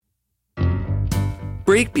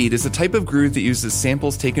breakbeat is a type of groove that uses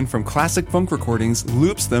samples taken from classic funk recordings,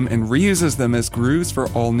 loops them, and reuses them as grooves for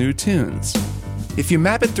all new tunes. If you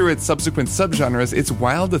map it through its subsequent subgenres, it's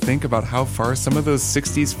wild to think about how far some of those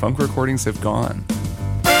 60s funk recordings have gone.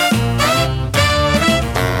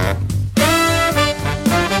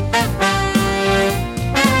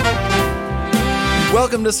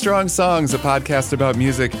 Welcome to Strong Songs, a podcast about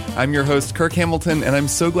music. I'm your host, Kirk Hamilton, and I'm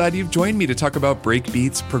so glad you've joined me to talk about break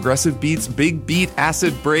beats, progressive beats, big beat,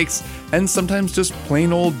 acid breaks, and sometimes just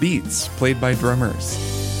plain old beats played by drummers.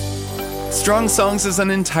 Strong Songs is an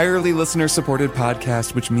entirely listener-supported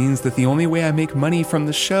podcast, which means that the only way I make money from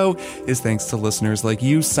the show is thanks to listeners like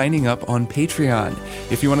you signing up on Patreon.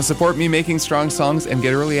 If you want to support me making Strong Songs and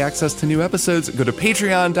get early access to new episodes, go to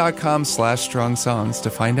patreon.com/strongsongs to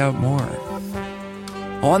find out more.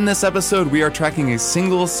 On this episode, we are tracking a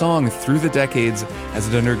single song through the decades as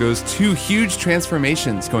it undergoes two huge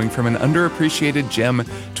transformations, going from an underappreciated gem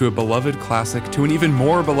to a beloved classic to an even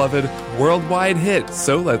more beloved worldwide hit.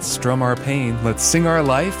 So let's strum our pain, let's sing our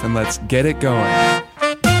life, and let's get it going.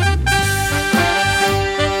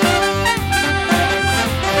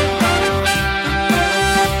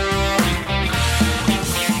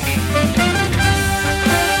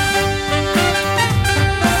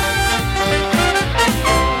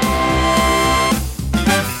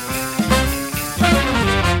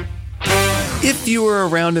 If you were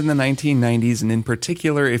around in the 1990s, and in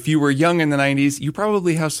particular, if you were young in the 90s, you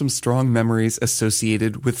probably have some strong memories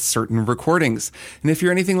associated with certain recordings. And if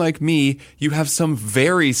you're anything like me, you have some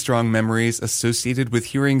very strong memories associated with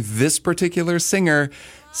hearing this particular singer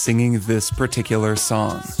singing this particular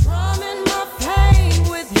song.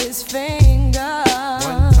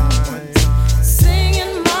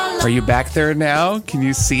 Are you back there now? Can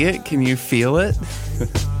you see it? Can you feel it?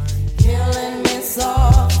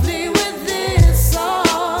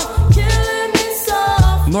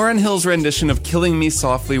 Lauryn Hill's rendition of Killing Me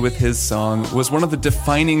Softly with His Song was one of the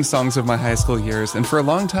defining songs of my high school years, and for a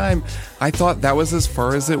long time, I thought that was as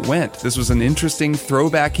far as it went. This was an interesting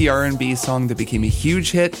throwbacky R&B song that became a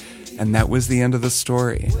huge hit, and that was the end of the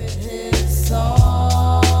story.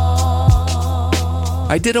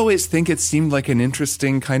 I did always think it seemed like an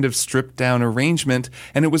interesting kind of stripped-down arrangement,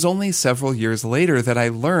 and it was only several years later that I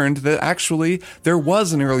learned that actually there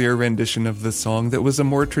was an earlier rendition of the song that was a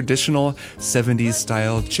more traditional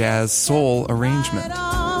 70s-style jazz soul arrangement.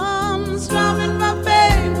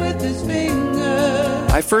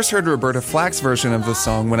 I first heard Roberta Flack's version of the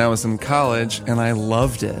song when I was in college, and I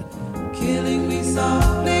loved it. Killing me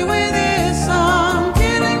softly with his song,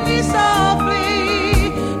 killing me softly.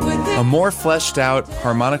 A more fleshed out,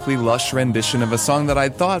 harmonically lush rendition of a song that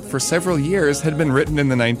I'd thought for several years had been written in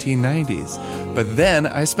the 1990s. But then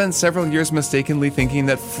I spent several years mistakenly thinking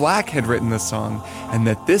that Flack had written the song, and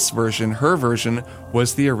that this version, her version,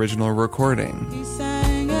 was the original recording. He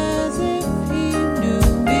sang as if he knew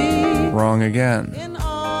me. Wrong again. In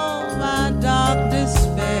all my dark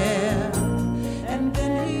despair, and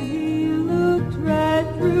then he looked right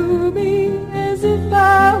through me as if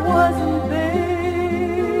I wasn't there.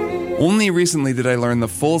 Only recently did I learn the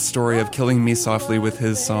full story of Killing Me Softly with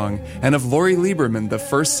His Song, and of Lieberman, the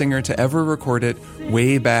first singer to ever record it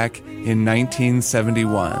way back in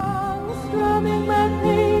 1971.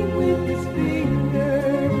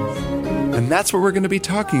 And that's what we're going to be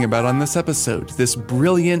talking about on this episode, this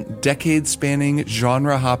brilliant, decade-spanning,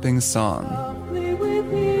 genre-hopping song.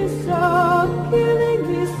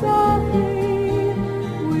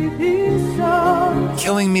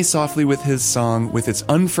 Killing Me Softly with His Song, with its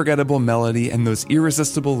unforgettable melody and those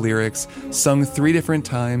irresistible lyrics, sung 3 different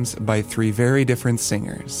times by 3 very different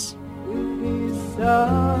singers.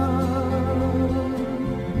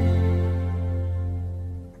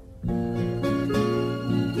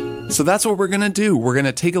 So that's what we're going to do. We're going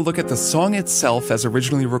to take a look at the song itself as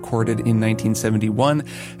originally recorded in 1971,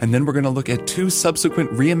 and then we're going to look at 2 subsequent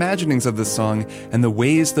reimaginings of the song and the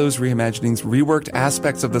ways those reimaginings reworked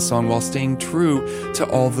aspects of the song while staying true to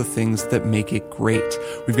all the things that make it great.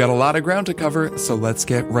 We've got a lot of ground to cover, so let's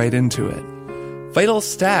get right into it. Vital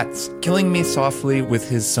Stats, Killing Me Softly with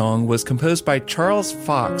His Song, was composed by Charles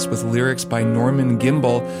Fox with lyrics by Norman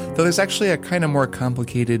Gimbel, though there's actually a kind of more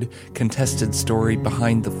complicated, contested story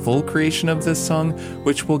behind the full creation of this song,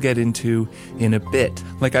 which we'll get into in a bit.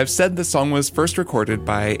 Like I've said, the song was first recorded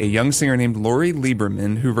by a young singer named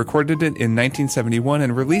Lieberman, who recorded it in 1971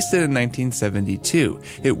 and released it in 1972.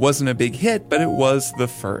 It wasn't a big hit, but it was the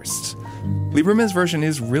first. Lieberman's version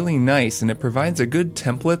is really nice, and it provides a good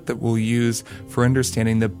template that we'll use for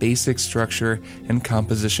understanding the basic structure and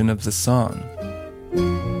composition of the song.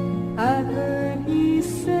 I heard he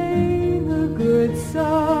sang a good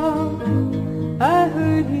song I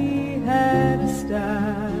heard he had a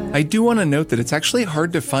style. I do want to note that it's actually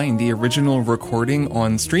hard to find the original recording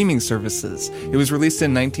on streaming services. It was released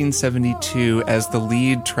in 1972 as the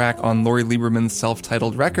lead track on Lori Lieberman's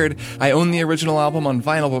self-titled record. I own the original album on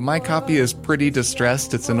vinyl, but my copy is pretty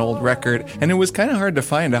distressed. It's an old record, and it was kind of hard to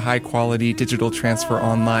find a high-quality digital transfer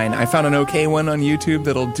online. I found an okay one on YouTube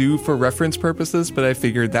that'll do for reference purposes, but I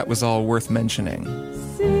figured that was all worth mentioning.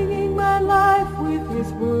 Singing my life with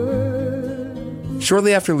his words.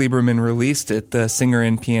 Shortly after Lieberman released it, the singer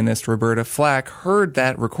and pianist Roberta Flack heard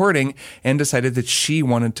that recording and decided that she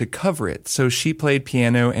wanted to cover it. So she played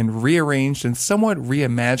piano and rearranged and somewhat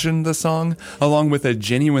reimagined the song, along with a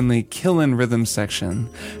genuinely killin' rhythm section.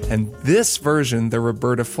 And this version, the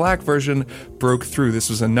Roberta Flack version, broke through. This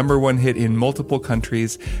was a #1 hit in multiple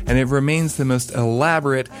countries, and it remains the most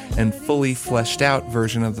elaborate and fully fleshed out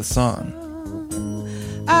version of the song.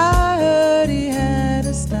 I heard he had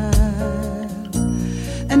a style,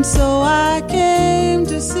 and so I came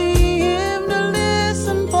to see him to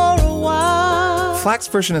listen for a while. Flack's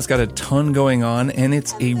version has got a ton going on, and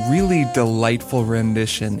it's a really delightful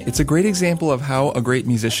rendition. It's a great example of how a great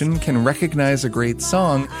musician can recognize a great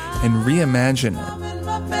song and reimagine it. In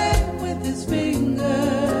my bed with his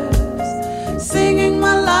fingers, singing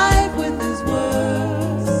my life with his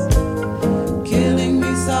words, killing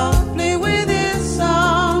me softly with his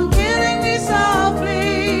song, killing me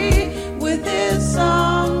softly with his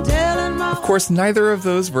song. Of course, neither of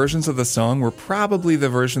those versions of the song were probably the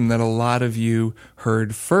version that a lot of you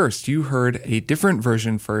heard first. You heard a different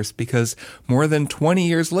version first because more than 20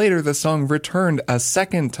 years later, the song returned a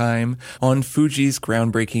second time on Fuji's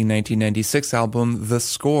groundbreaking 1996 album, The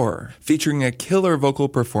Score. Featuring a killer vocal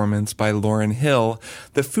performance by Lauryn Hill,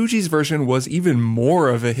 the Fugees version was even more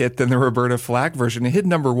of a hit than the Roberta Flack version. It hit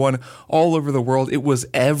 #1 all over the world. It was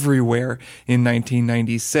everywhere in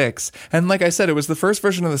 1996. And like I said, it was the first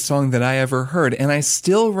version of the song that I ever heard, and I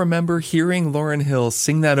still remember hearing Lauryn Hill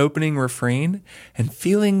sing that opening refrain and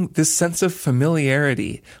feeling this sense of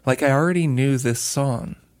familiarity, like I already knew this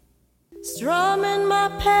song. Strumming my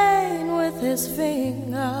pain with his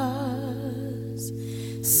fingers,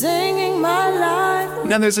 singing my life.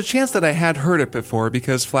 Now, there's a chance that I had heard it before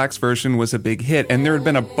because Flack's version was a big hit, and there had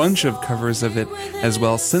been a bunch of covers of it as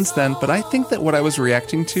well since then, but I think that what I was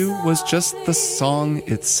reacting to was just the song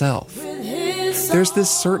itself. There's this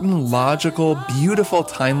certain logical, beautiful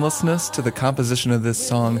timelessness to the composition of this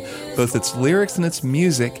song, both its lyrics and its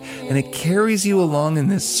music, and it carries you along in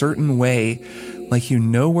this certain way, like you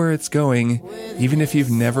know where it's going, even if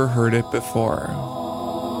you've never heard it before.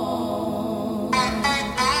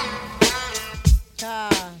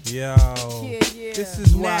 Yo, this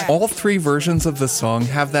is why. All three versions of the song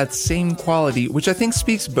have that same quality, which I think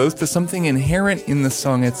speaks both to something inherent in the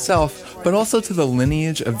song itself, but also to the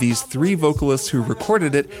lineage of these three vocalists who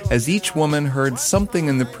recorded it, as each woman heard something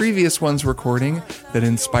in the previous one's recording that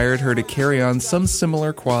inspired her to carry on some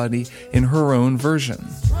similar quality in her own version.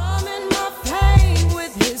 Strumming my pain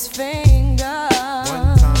with his fingers.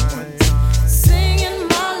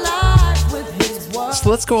 So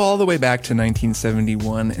let's go all the way back to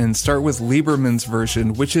 1971 and start with Lieberman's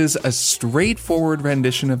version, which is a straightforward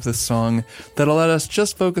rendition of the song that'll let us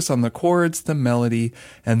just focus on the chords, the melody,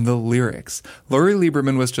 and the lyrics. Lori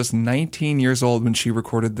Lieberman was just 19 years old when she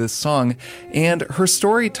recorded this song, and her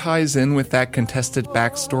story ties in with that contested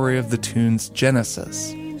backstory of the tune's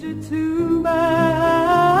genesis.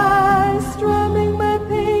 Strumming my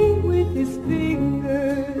pain with his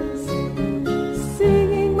fingers,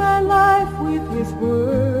 singing my life with his words.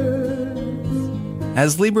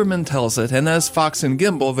 As Lieberman tells it, and as Fox and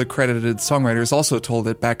Gimbel, the credited songwriters, also told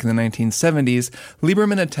it back in the 1970s,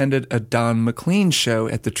 Lieberman attended a Don McLean show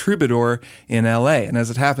at the Troubadour in LA. And as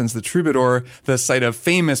it happens, the Troubadour, the site of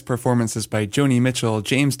famous performances by Joni Mitchell,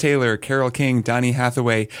 James Taylor, Carole King, Donny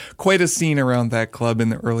Hathaway, quite a scene around that club in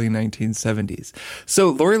the early 1970s. So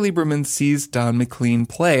Lori Lieberman sees Don McLean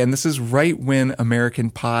play, and this is right when American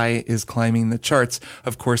Pie is climbing the charts.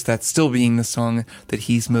 Of course, that's still being the song that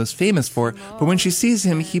he's most famous for. But when she sees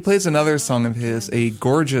him, he plays another song of his, a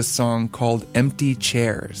gorgeous song called Empty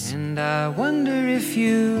Chairs. And I wonder if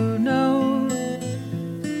you know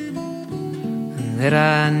that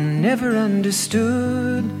I never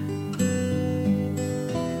understood,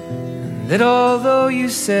 that although you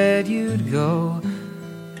said you'd go,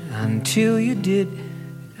 until you did,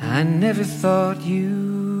 I never thought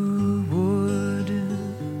you would.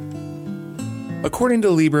 According to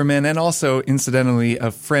Lieberman, and also, incidentally, a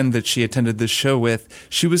friend that she attended the show with,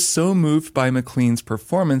 she was so moved by McLean's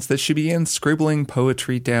performance that she began scribbling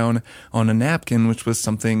poetry down on a napkin, which was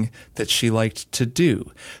something that she liked to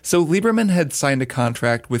do. So Lieberman had signed a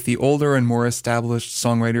contract with the older and more established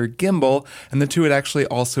songwriter Gimbel, and the two had actually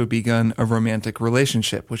also begun a romantic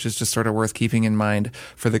relationship, which is just sort of worth keeping in mind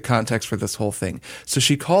for the context for this whole thing. So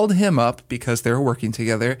she called him up because they were working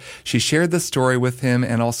together. She shared the story with him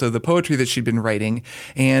and also the poetry that she'd been writing,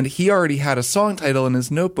 and he already had a song title in his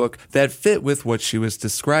notebook that fit with what she was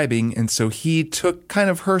describing, and so he took kind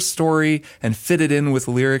of her story and fit it in with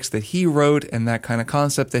lyrics that he wrote and that kind of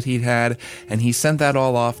concept that he'd had, and he sent that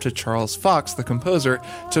all off to Charles Fox, the composer,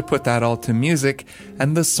 to put that all to music,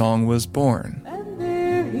 and the song was born. And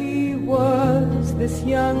there he was, this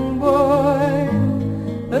young boy,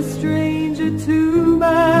 a stranger to my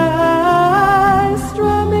eyes,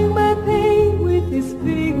 strumming my pain with his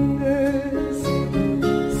fingers.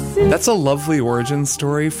 That's a lovely origin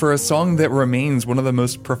story for a song that remains one of the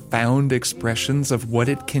most profound expressions of what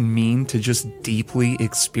it can mean to just deeply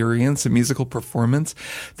experience a musical performance.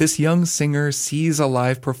 This young singer sees a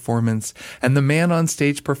live performance, and the man on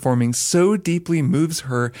stage performing so deeply moves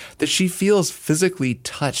her that she feels physically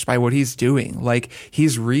touched by what he's doing. Like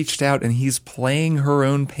he's reached out and he's playing her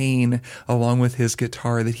own pain along with his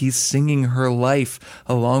guitar, that he's singing her life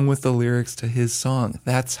along with the lyrics to his song.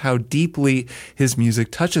 That's how deeply his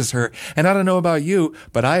music touches her. And I don't know about you,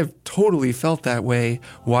 but I've totally felt that way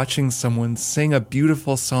watching someone sing a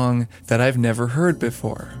beautiful song that I've never heard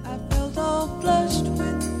before. I felt all flushed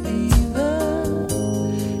with fever,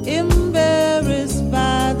 embarrassed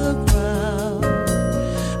by the crowd.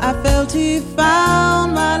 I felt he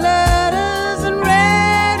found my letters and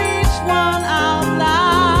read each one out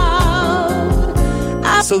loud.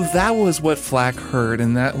 So that was what Flack heard,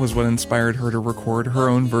 and that was what inspired her to record her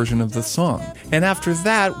own version of the song. And after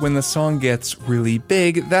that, when the song gets really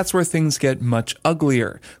big, that's where things get much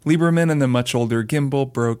uglier. Lieberman and the much older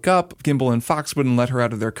Gimbel broke up. Gimbel and Fox wouldn't let her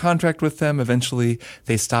out of their contract with them. Eventually,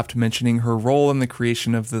 they stopped mentioning her role in the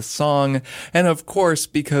creation of the song. And of course,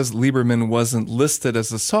 because Lieberman wasn't listed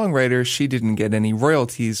as a songwriter, she didn't get any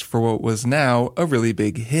royalties for what was now a really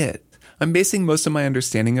big hit. I'm basing most of my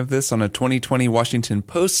understanding of this on a 2020 Washington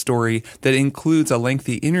Post story that includes a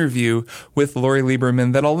lengthy interview with Lori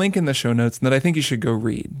Lieberman that I'll link in the show notes and that I think you should go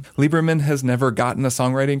read. Lieberman has never gotten a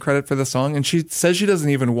songwriting credit for the song, and she says she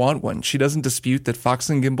doesn't even want one. She doesn't dispute that Fox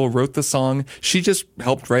and Gimbel wrote the song. She just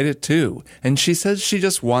helped write it too. And she says she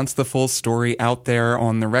just wants the full story out there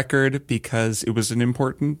on the record because it was an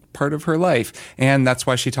important part of her life. And that's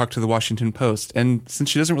why she talked to the Washington Post. And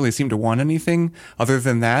since she doesn't really seem to want anything other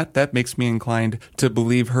than that, that makes me inclined to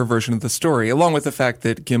believe her version of the story, along with the fact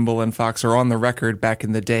that Gimbel and Fox are on the record back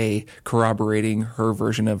in the day corroborating her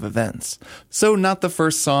version of events. So not the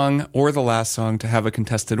first song or the last song to have a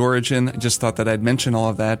contested origin. I just thought that I'd mention all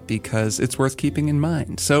of that because it's worth keeping in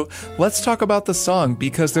mind. So let's talk about the song,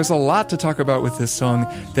 because there's a lot to talk about with this song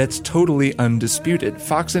that's totally undisputed.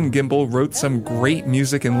 Fox and Gimbel wrote some great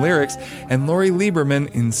music and lyrics, and Lori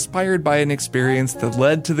Lieberman, inspired by an experience that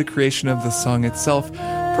led to the creation of the song itself,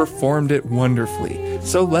 performed it wonderfully.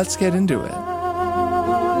 So let's get into it. I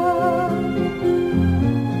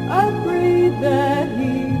prayed that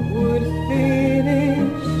he would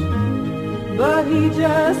finish, but he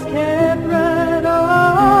just kept right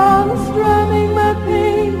on, strumming my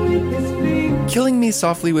pain with his fingers. Killing Me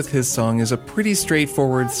Softly with His Song is a pretty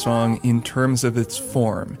straightforward song in terms of its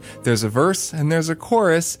form. There's a verse and there's a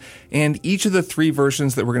chorus, and each of the three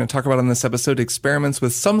versions that we're going to talk about on this episode experiments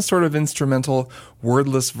with some sort of instrumental,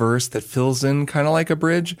 wordless verse that fills in kind of like a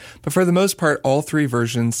bridge, but for the most part, all three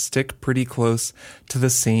versions stick pretty close to the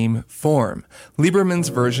same form. Lieberman's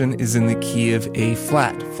version is in the key of A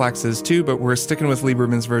flat. Flack is too, but we're sticking with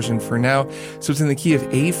Lieberman's version for now, so it's in the key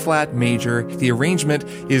of A flat major. The arrangement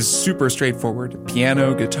is super straightforward.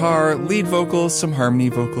 Piano, guitar, lead vocals, some harmony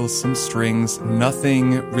vocals, some strings,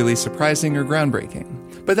 nothing really surprising or groundbreaking.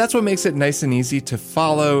 But that's what makes it nice and easy to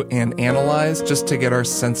follow and analyze, just to get our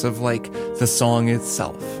sense of like the song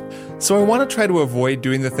itself. So I want to try to avoid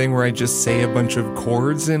doing the thing where I just say a bunch of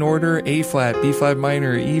chords in order, A flat, B flat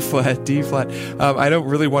minor, E flat, D flat. I don't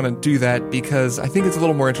really want to do that because I think it's a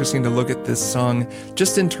little more interesting to look at this song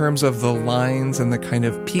just in terms of the lines and the kind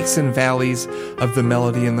of peaks and valleys of the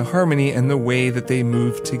melody and the harmony and the way that they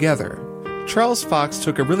move together. Charles Fox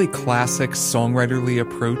took a really classic songwriterly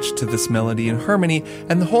approach to this melody and harmony,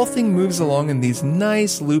 and the whole thing moves along in these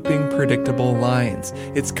nice, looping, predictable lines.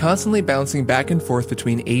 It's constantly bouncing back and forth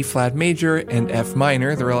between A flat major and F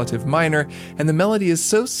minor, the relative minor, and the melody is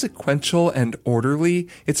so sequential and orderly.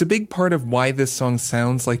 It's a big part of why this song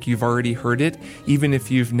sounds like you've already heard it, even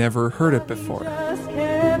if you've never heard it before. Just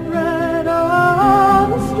kept right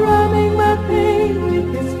on, strumming my pain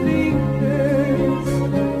with his fingers,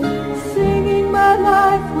 singing my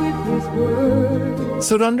life with his words.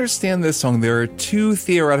 So to understand this song, there are two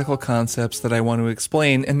theoretical concepts that I want to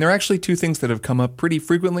explain, and they're actually two things that have come up pretty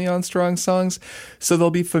frequently on Strong Songs, so they'll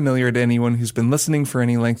be familiar to anyone who's been listening for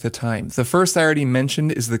any length of time. The first I already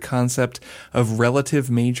mentioned is the concept of relative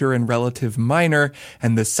major and relative minor,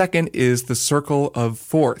 and the second is the circle of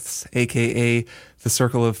fourths, aka the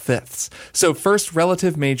circle of fifths. So first,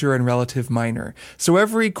 relative major and relative minor. So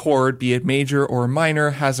every chord, be it major or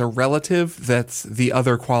minor, has a relative that's the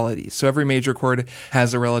other quality. So every major chord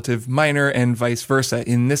has a relative minor and vice versa.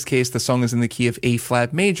 In this case, the song is in the key of A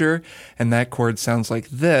flat major, and that chord sounds like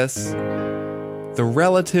this. The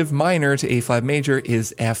relative minor to A flat major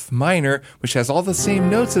is F minor, which has all the same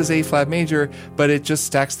notes as A flat major, but it just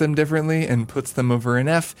stacks them differently and puts them over an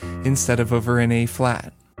F instead of over an A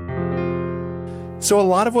flat. So a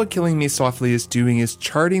lot of what Killing Me Softly is doing is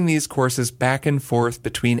charting these courses back and forth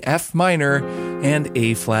between F minor and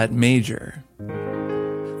A flat major.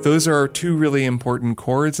 Those are two really important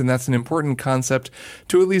chords, and that's an important concept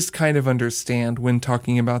to at least kind of understand when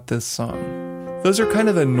talking about this song. Those are kind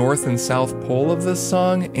of the north and south pole of this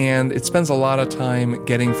song, and it spends a lot of time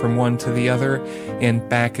getting from one to the other and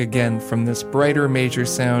back again from this brighter major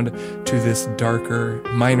sound to this darker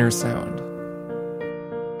minor sound.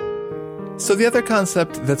 So the other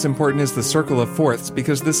concept that's important is the circle of fourths,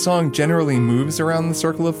 because this song generally moves around the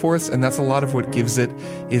circle of fourths, and that's a lot of what gives it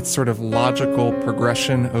its sort of logical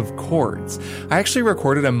progression of chords. I actually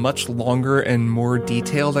recorded a much longer and more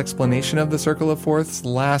detailed explanation of the circle of fourths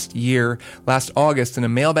last August, in a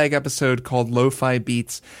mailbag episode called Lo-Fi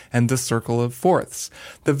Beats and the Circle of Fourths.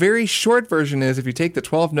 The very short version is, if you take the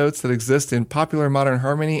 12 notes that exist in popular modern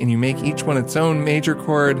harmony and you make each one its own major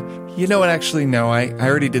chord, you know what, actually no, I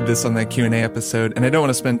already did this on that Q&A episode, and I don't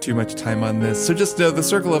want to spend too much time on this, so just know the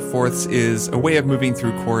circle of fourths is a way of moving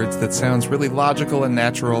through chords that sounds really logical and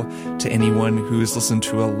natural to anyone who's listened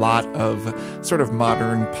to a lot of sort of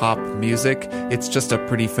modern pop music. It's just a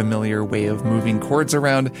pretty familiar way of moving chords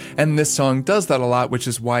around, and this song does that a lot, which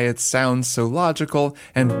is why it sounds so logical,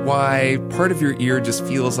 and why part of your ear just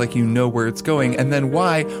feels like you know where it's going, and then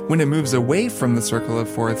why, when it moves away from the circle of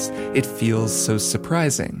fourths, it feels so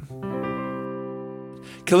surprising.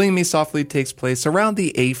 Killing Me Softly takes place around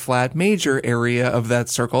the A-flat major area of that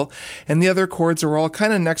circle, and the other chords are all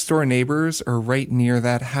kind of next-door neighbors or right near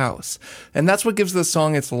that house. And that's what gives the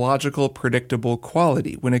song its logical, predictable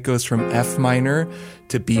quality when it goes from F minor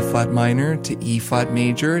to B-flat minor to E-flat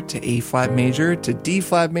major to A-flat major to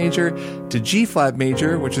D-flat major to G-flat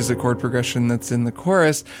major, which is a chord progression that's in the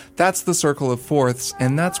chorus. That's the circle of fourths,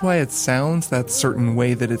 and that's why it sounds that certain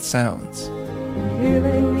way that it sounds.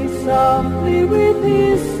 Killing me softly with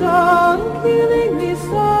his song, killing me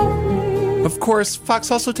softly. Of course, Fox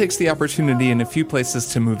also takes the opportunity in a few places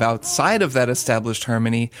to move outside of that established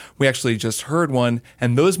harmony. We actually just heard one,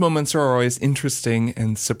 and those moments are always interesting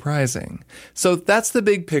and surprising. So that's the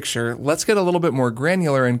big picture. Let's get a little bit more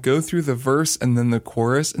granular and go through the verse and then the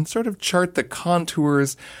chorus and sort of chart the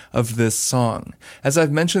contours of this song. As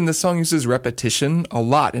I've mentioned, this song uses repetition a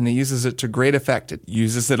lot, and it uses it to great effect. It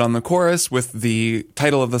uses it on the chorus with the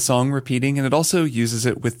title of the song repeating, and it also uses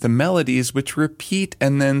it with the melodies, which repeat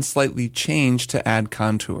and then slightly change to add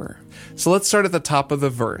contour. So let's start at the top of the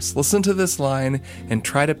verse. Listen to this line and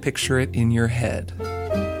try to picture it in your head.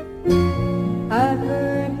 I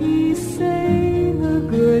heard he sang a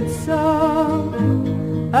good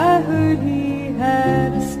song. I heard he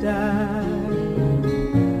had a style.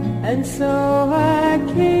 And so I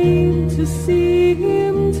came to see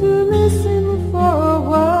him, to listen for a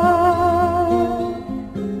while.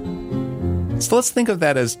 So let's think of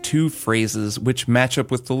that as two phrases which match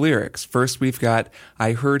up with the lyrics. First, we've got,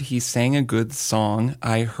 I heard he sang a good song.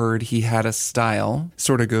 I heard he had a style.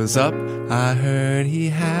 Sort of goes up. I heard he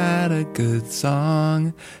had a good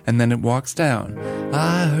song. And then it walks down.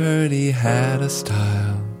 I heard he had a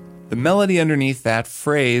style. The melody underneath that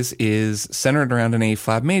phrase is centered around an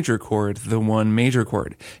A-flat major chord, the 1 major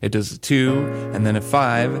chord. It does a 2, and then a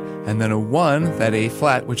 5, and then a 1, that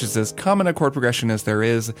A-flat, which is as common a chord progression as there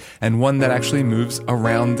is, and one that actually moves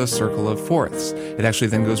around the circle of fourths. It actually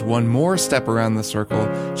then goes one more step around the circle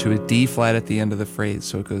to a D-flat at the end of the phrase.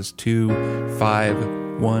 So it goes 2,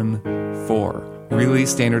 5, 1, 4. Really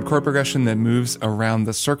standard chord progression that moves around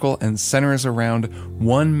the circle and centers around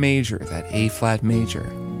one major, that A flat major.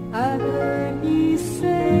 I heard he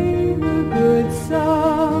sang a good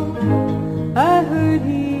song. I heard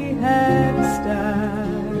he had a style.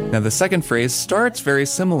 Now the second phrase starts very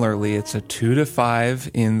similarly. It's a 2 to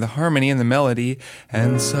 5 in the harmony and the melody.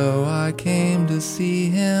 And so I came to see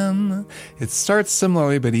him. It starts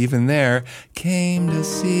similarly, but even there, came to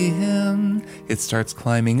see him. It starts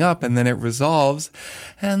climbing up and then it resolves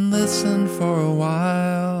and listened for a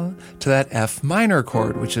while to that F minor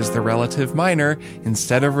chord, which is the relative minor,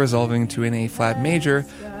 instead of resolving to an A flat major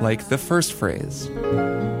like the first phrase.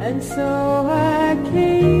 And so I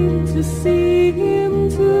came to see him,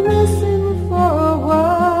 to listen for a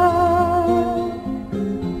while.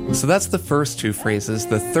 So that's the first two phrases.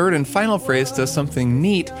 The third and final phrase does something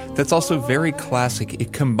neat that's also very classic.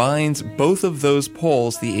 It combines both of those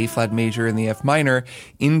poles, the A flat major and the F minor,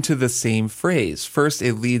 into the same phrase. First,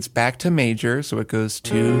 it leads back to major, so it goes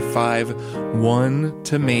 2, 5, 1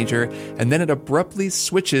 to major, and then it abruptly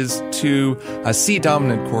switches to a C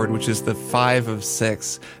dominant chord, which is the 5 of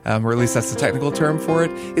 6, or at least that's the technical term for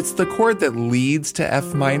it. It's the chord that leads to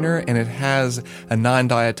F minor, and it has a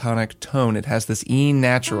non-diatonic tone. It has this E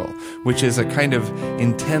natural, which is a kind of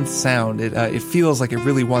intense sound. It feels like it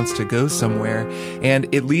really wants to go somewhere,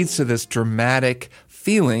 and it leads to this dramatic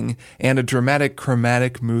feeling and a dramatic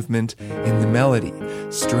chromatic movement in the melody.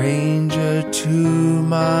 Stranger to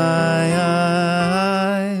my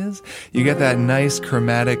eyes. You get that nice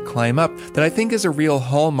chromatic climb up that I think is a real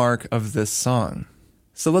hallmark of this song.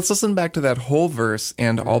 So let's listen back to that whole verse,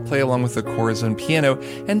 and I'll play along with the chorus on piano,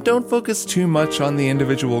 and don't focus too much on the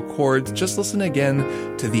individual chords, just listen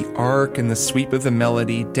again to the arc and the sweep of the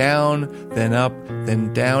melody, down, then up,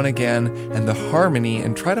 then down again, and the harmony,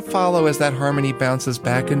 and try to follow as that harmony bounces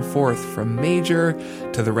back and forth from major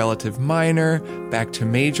to the relative minor, back to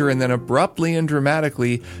major, and then abruptly and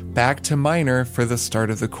dramatically back to minor for the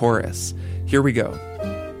start of the chorus. Here we go.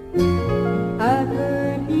 I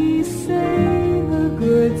heard he sang a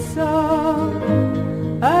good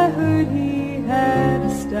song. I heard he had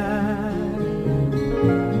a style.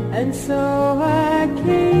 And so I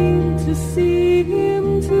came to see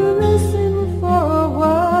him, to listen for a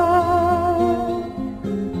while.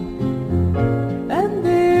 And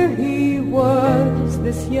there he was,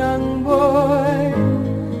 this young boy,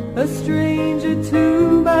 a stranger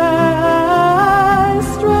to my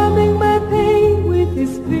eyes, strumming my pain with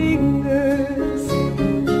his fingers.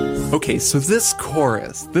 Okay, so this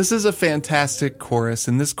chorus, this is a fantastic chorus,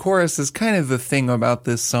 and this chorus is kind of the thing about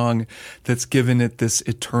this song that's given it this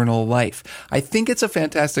eternal life. I think it's a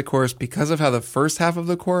fantastic chorus because of how the first half of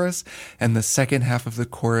the chorus and the second half of the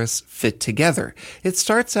chorus fit together. It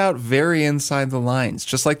starts out very inside the lines,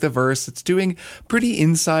 just like the verse. It's doing pretty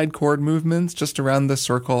inside chord movements, just around the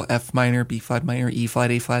circle, F minor, B flat minor, E flat,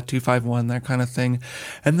 A flat, 2, 5, 1, that kind of thing.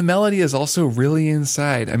 And the melody is also really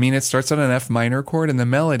inside. I mean, it starts on an F minor chord, and the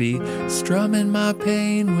melody, strumming my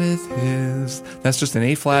pain with his. That's just an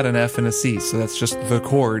A flat, an F, and a C. So that's just the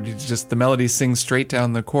chord. It's just the melody sings straight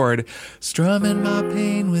down the chord. Strumming my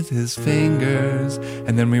pain with his fingers.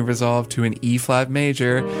 And then we resolve to an E flat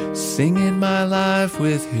major. Singing my life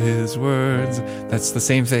with his words. That's the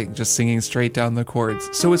same thing, just singing straight down the chords.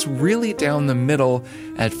 So it's really down the middle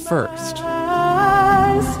at first.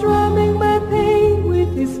 Strumming my pain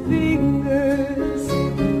with his fingers.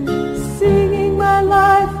 Singing my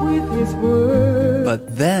life with his words.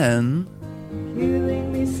 But then,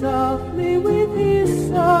 killing me softly with his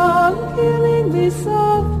song, killing me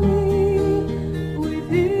softly with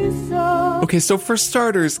his song. okay, so for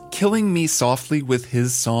starters, Killing Me Softly with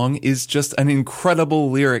His Song is just an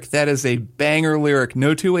incredible lyric. That is a banger lyric,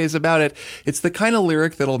 no two ways about it. It's the kind of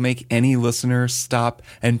lyric that'll make any listener stop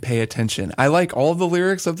and pay attention. I like all the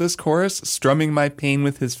lyrics of this chorus, strumming my pain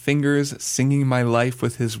with his fingers, singing my life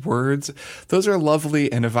with his words. Those are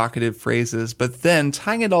lovely and evocative phrases, but then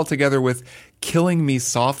tying it all together with Killing Me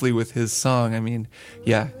Softly with His Song, I mean,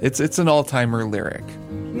 yeah, it's an all-timer lyric.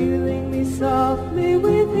 Killing me softly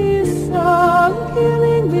with his song,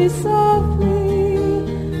 killing me softly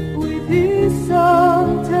with his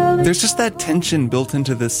song. There's just that tension built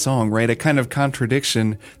into this song, right? A kind of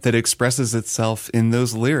contradiction that expresses itself in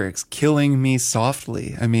those lyrics. Killing me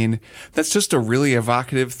softly. I mean, that's just a really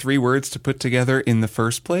evocative 3 words to put together in the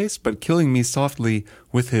first place, but killing me softly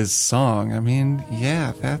with his song. I mean,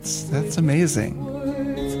 yeah, that's amazing.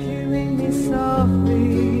 Words killing me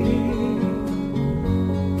softly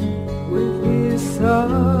with his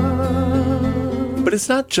song. But it's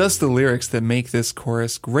not just the lyrics that make this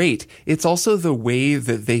chorus great. It's also the way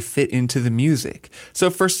that they fit into the music. So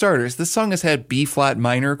for starters, this song has had B-flat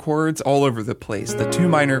minor chords all over the place. The 2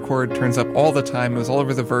 minor chord turns up all the time. It was all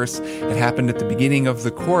over the verse. It happened at the beginning of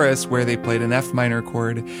the chorus where they played an F minor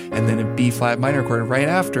chord and then a B-flat minor chord right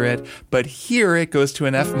after it. But here it goes to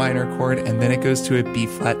an F minor chord and then it goes to a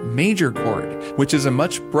B-flat major chord, which is a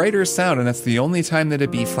much brighter sound, and that's the only time that a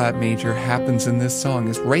B-flat major happens in this song,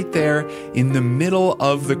 is right there in the middle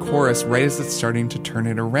of the chorus, right as it's starting to turn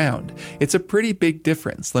it around. It's a pretty big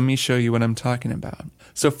difference. Let me show you what I'm talking about.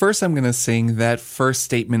 So first I'm going to sing that first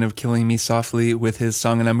statement of Killing Me Softly with his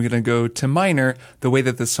song, and I'm going to go to minor the way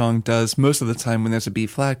that the song does most of the time when there's a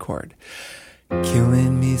B-flat chord.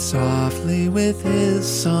 Killing me softly with his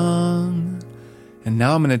song. And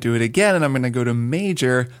now I'm going to do it again, and I'm going to go to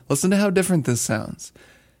major. Listen to how different this sounds.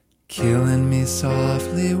 Killing me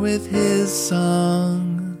softly with his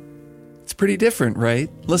song. It's pretty different, right?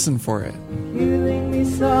 Listen for it. Killing me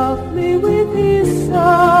softly with his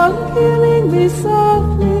song, killing me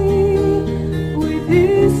softly with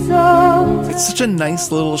his song. It's such a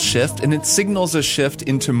nice little shift, and it signals a shift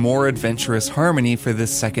into more adventurous harmony for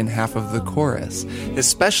this second half of the chorus,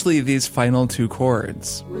 especially these final 2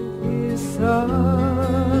 chords. His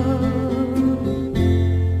song.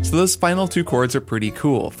 So those final 2 chords are pretty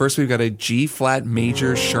cool. First we've got a G-flat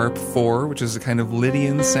major sharp 4, which is a kind of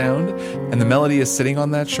Lydian sound, and the melody is sitting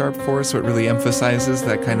on that sharp 4, so it really emphasizes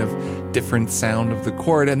that kind of different sound of the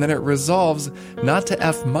chord, and then it resolves not to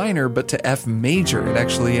F minor, but to F major. It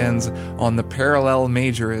actually ends on the parallel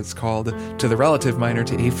major, it's called, to the relative minor,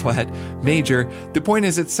 to A-flat major. The point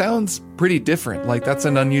is, it sounds pretty different. Like, that's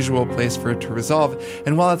an unusual place for it to resolve,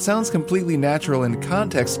 and while it sounds completely natural in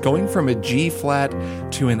context, going from a G-flat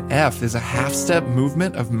to an F is a half-step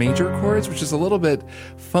movement of major chords, which is a little bit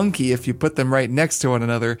funky if you put them right next to one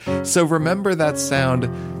another. So remember that sound,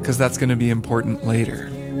 because that's going to be important later.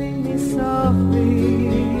 Killing me softly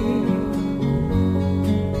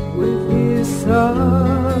with his song.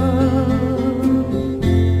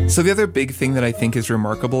 So the other big thing that I think is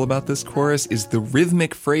remarkable about this chorus is the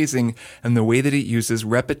rhythmic phrasing and the way that it uses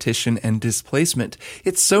repetition and displacement.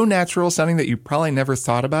 It's so natural sounding that you probably never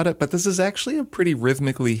thought about it, but this is actually a pretty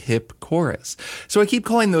rhythmically hip chorus. So I keep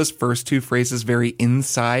calling those first 2 phrases very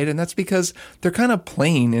inside, and that's because they're kind of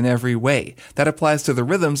plain in every way. That applies to the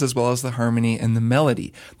rhythms as well as the harmony and the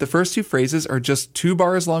melody. The first 2 phrases are just 2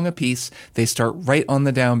 bars long apiece. They start right on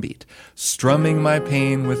the downbeat. Strumming my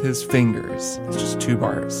pain with his fingers. It's just 2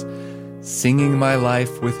 bars. Singing my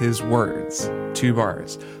life with his words. 2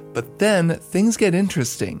 bars. But then things get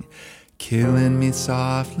interesting. Killing me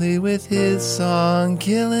softly with his song.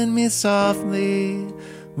 Killing me softly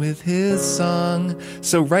with his song.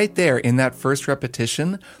 So right there in that first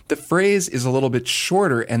repetition, the phrase is a little bit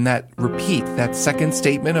shorter, and that repeat, that second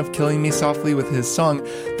statement of killing me softly with his song,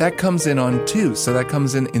 that comes in on 2. So that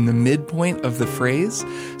comes in the midpoint of the phrase.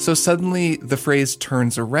 So suddenly the phrase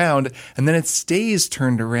turns around, and then it stays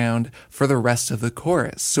turned around for the rest of the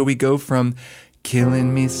chorus. So we go from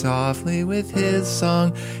killing me softly with his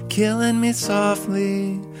song, killing me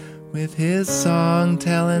softly with his song,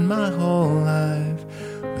 telling my whole life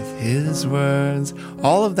with his words.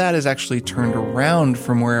 All of that is actually turned around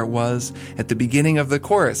from where it was at the beginning of the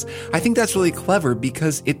chorus. I think that's really clever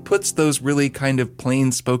because it puts those really kind of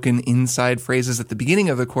plain spoken inside phrases at the beginning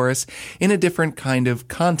of the chorus in a different kind of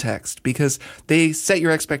context, because they set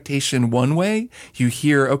your expectation one way. You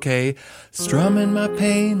hear, okay, strumming my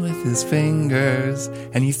pain with his fingers,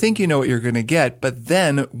 and you think you know what you're going to get, but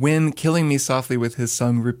then when Killing Me Softly with his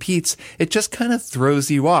song repeats, it just kind of throws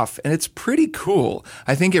you off, and it's pretty cool.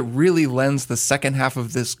 I think it really lends the second half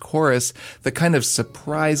of this chorus the kind of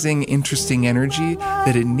surprising, interesting energy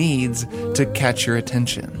that it needs to catch your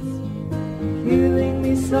attention. Killing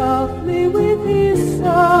me softly with his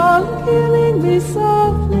song, killing me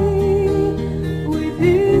softly with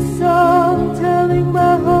his song, telling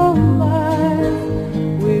my whole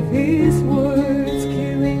life with his words,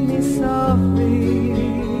 killing me softly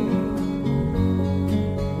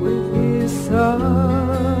with his song.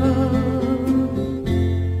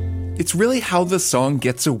 It's really how the song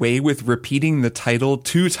gets away with repeating the title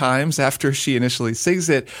 2 times after she initially sings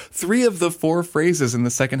it. 3 of the 4 phrases in the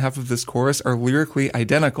second half of this chorus are lyrically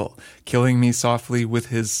identical, killing me softly with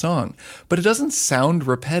his song. But it doesn't sound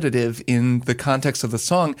repetitive in the context of the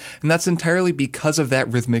song, and that's entirely because of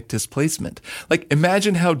that rhythmic displacement. Like,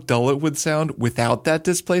 imagine how dull it would sound without that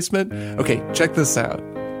displacement. Okay, check this out.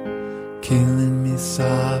 Killing me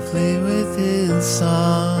softly with his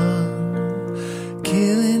song,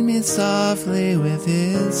 killing me softly with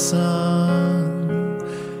his song,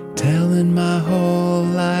 telling my whole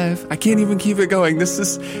life. I can't even keep it going.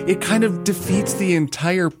 It kind of defeats the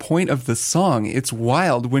entire point of the song. It's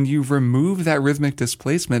wild. When you remove that rhythmic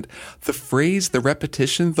displacement, the phrase, the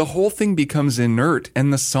repetition, the whole thing becomes inert,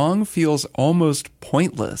 and the song feels almost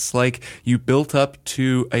pointless, like you built up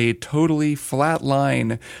to a totally flat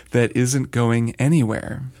line that isn't going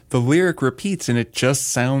anywhere. The lyric repeats and it just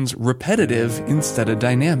sounds repetitive instead of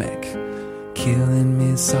dynamic. Killing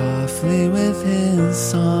me softly with his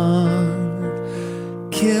song.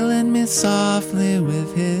 Killing me softly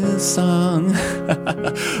with his song.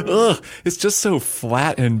 Ugh, it's just so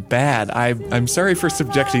flat and bad. I'm sorry for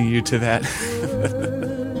subjecting you to that.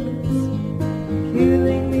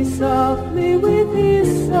 Killing me softly with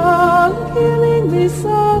his song. Killing me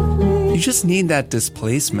softly. You just need that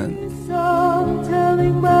displacement.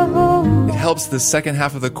 It helps the second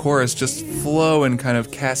half of the chorus just flow and kind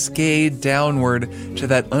of cascade downward to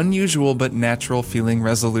that unusual but natural feeling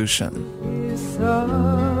resolution.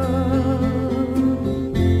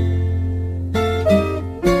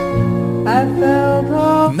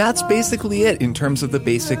 And that's basically it in terms of the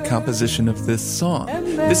basic composition of this song.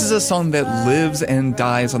 This is a song that lives and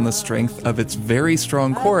dies on the strength of its very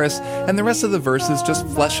strong chorus, and the rest of the verses just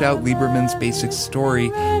flesh out Lieberman's basic story,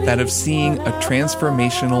 that of seeing a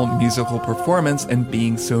transformational musical performance and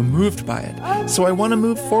being so moved by it. So I want to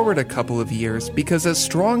move forward a couple of years, because as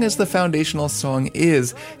strong as the foundational song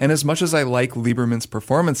is, and as much as I like Lieberman's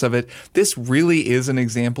performance of it, this really is an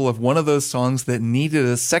example of one of those songs that needed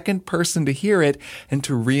a second person to hear it and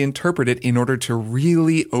to reinterpret it in order to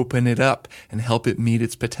really open it up and help it meet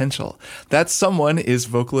its potential. That someone is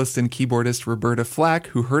vocalist and keyboardist Roberta Flack,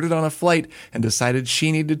 who heard it on a flight and decided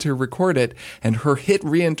she needed to record it, and her hit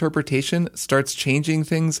reinterpretation starts changing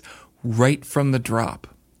things right from the drop.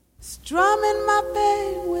 Strumming my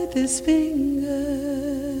pain with his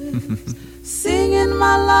fingers, singing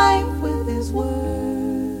my life with his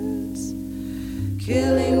words,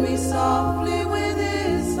 killing me softly with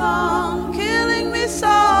his song, killing me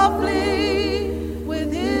softly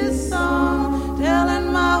with his song,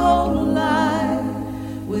 telling my whole life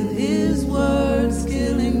with his words,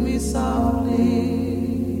 killing me softly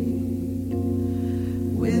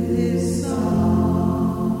with his song.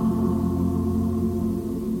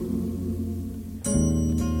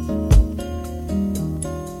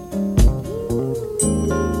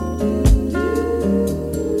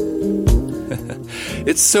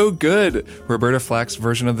 It's so good. Roberta Flack's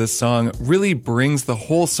version of this song really brings the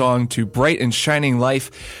whole song to bright and shining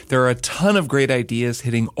life. There are a ton of great ideas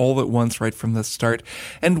hitting all at once right from the start.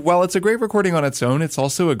 And while it's a great recording on its own, it's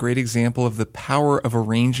also a great example of the power of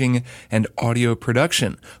arranging and audio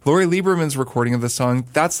production. Lori Lieberman's recording of the song,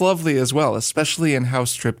 that's lovely as well, especially in how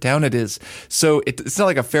stripped down it is. So it's not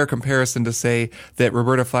like a fair comparison to say that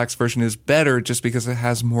Roberta Flack's version is better just because it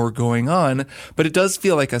has more going on, but it does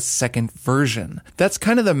feel like a second version. That's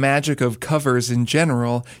kind of the magic of covers in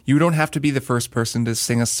general. You don't have to be the first person to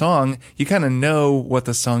sing a song. You kind of know what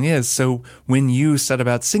the song is. So when you set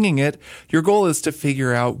about singing it, your goal is to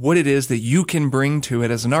figure out what it is that you can bring to it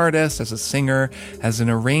as an artist, as a singer, as an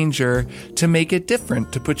arranger, to make it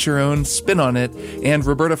different, to put your own spin on it. And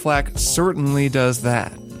Roberta Flack certainly does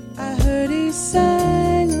that. I heard he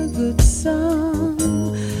sang a good song.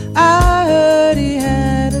 I heard he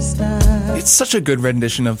had a style. It's such a good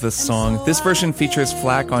rendition of this song. This version features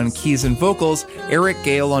Flack on keys and vocals, Eric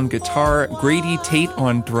Gale on guitar, Grady Tate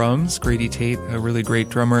on drums. Grady Tate, a really great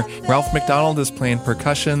drummer. Ralph McDonald is playing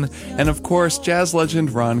percussion, and of course, jazz legend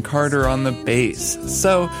Ron Carter on the bass.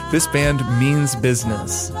 So, this band means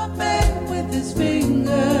business. With his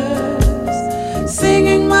fingers,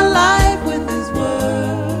 singing my life with his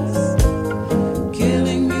words,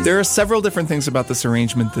 killing me. There are several different things about this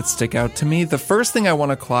arrangement that stick out to me. The first thing I want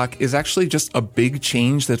to clock is actually just a big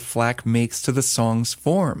change that Flack makes to the song's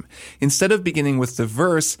form. Instead of beginning with the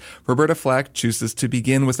verse, Roberta Flack chooses to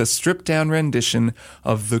begin with a stripped-down rendition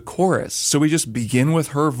of the chorus. So we just begin with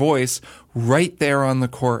her voice right there on the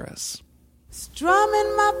chorus.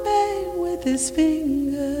 Strumming my pain with his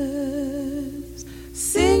fingers,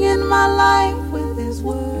 singing my life with his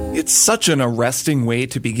words. It's such an arresting way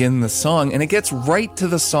to begin the song, and it gets right to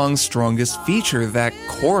the song's strongest feature, that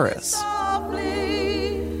chorus.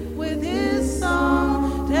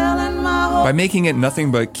 By making it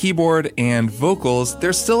nothing but keyboard and vocals,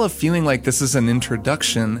 there's still a feeling like this is an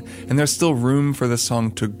introduction, and there's still room for the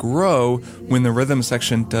song to grow when the rhythm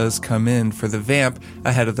section does come in for the vamp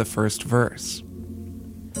ahead of the first verse.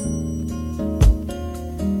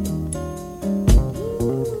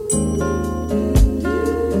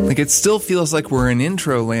 Like, it still feels like we're in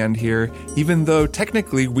intro land here, even though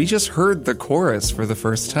technically we just heard the chorus for the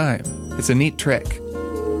first time. It's a neat trick.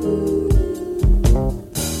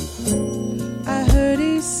 I heard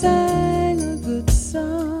he sang a good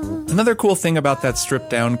song. Another cool thing about that stripped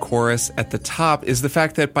down chorus at the top is the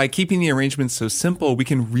fact that by keeping the arrangement so simple, we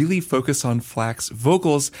can really focus on Flack's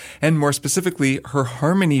vocals, and more specifically, her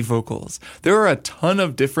harmony vocals. There are a ton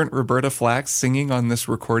of different Roberta Flacks singing on this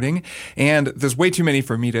recording, and there's way too many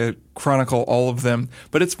for me to chronicle all of them,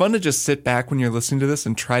 but it's fun to just sit back when you're listening to this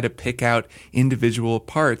and try to pick out individual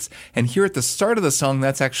parts. And here at the start of the song,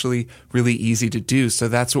 that's actually really easy to do. So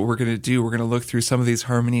that's what we're going to do. We're going to look through some of these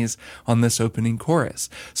harmonies on this opening chorus.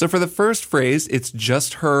 So for the first phrase, it's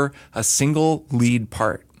just her, a single lead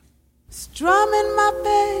part. Strumming my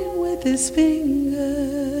pain with his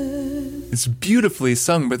fingers. It's beautifully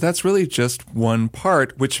sung, but that's really just one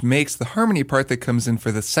part, which makes the harmony part that comes in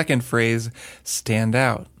for the second phrase stand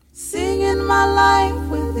out. Singing my life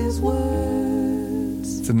with his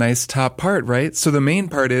words. It's a nice top part, right? So the main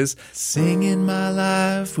part is singing my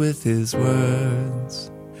life with his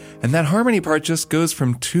words. And that harmony part just goes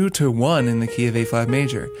from 2 to 1 in the key of A flat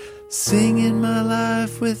major. Singing my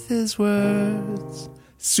life with his words.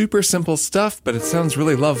 Super simple stuff, but it sounds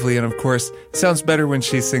really lovely. And of course, it sounds better when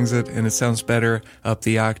she sings it, and it sounds better up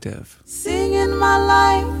the octave. Singing my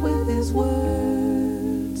life with his words.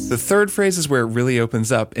 The third phrase is where it really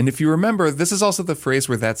opens up. And if you remember, this is also the phrase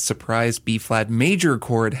where that surprise B flat major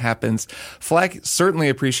chord happens. Flack certainly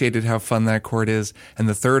appreciated how fun that chord is, and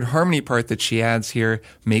the third harmony part that she adds here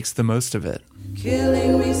makes the most of it.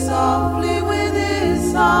 Killing me softly with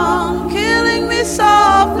his song. Killing me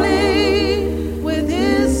softly with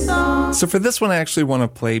his song. So for this one, I actually want to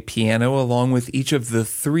play piano along with each of the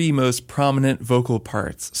 3 most prominent vocal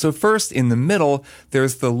parts. So first, in the middle,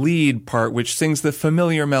 there's the lead part, which sings the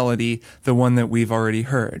familiar melody, the one that we've already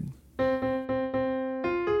heard.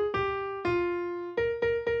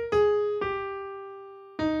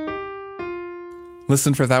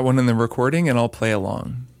 Listen for that one in the recording, and I'll play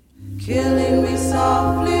along. Killing me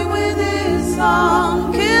softly with his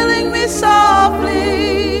song. Killing me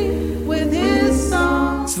softly with his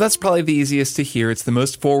song. So that's probably the easiest to hear. It's the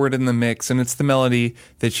most forward in the mix, and it's the melody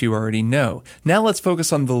that you already know. Now let's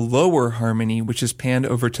focus on the lower harmony, which is panned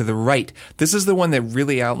over to the right. This is the one that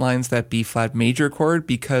really outlines that B flat major chord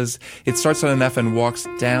because it starts on an F and walks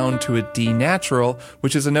down to a D natural,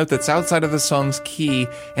 which is a note that's outside of the song's key,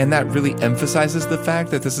 and that really emphasizes the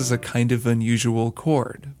fact that this is a kind of unusual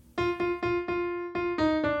chord.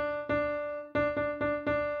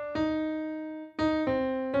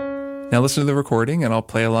 Now listen to the recording, and I'll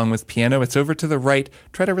play along with piano. It's over to the right.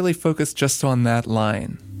 Try to really focus just on that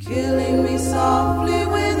line. Killing me softly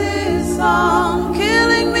with his song.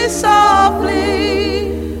 Killing me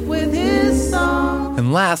softly with his song.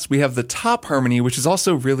 And last, we have the top harmony, which is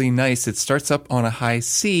also really nice. It starts up on a high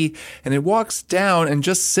C, and it walks down and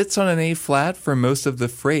just sits on an A flat for most of the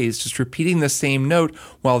phrase, just repeating the same note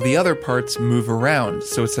while the other parts move around.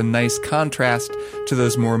 So it's a nice contrast to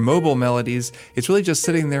those more mobile melodies. It's really just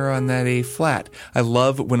sitting there on that A flat. I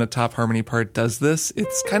love when a top harmony part does this.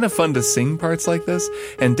 It's kind of fun to sing parts like this,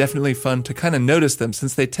 and definitely fun to kind of notice them,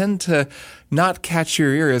 since they tend to not catch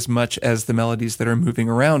your ear as much as the melodies that are moving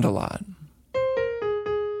around a lot.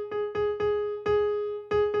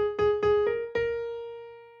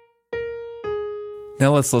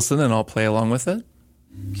 Now let's listen, and I'll play along with it.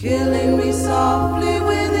 Killing me softly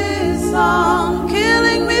with his song.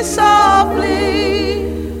 Killing me softly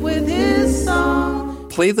with his song.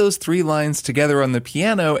 Play those 3 lines together on the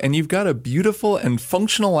piano, and you've got a beautiful and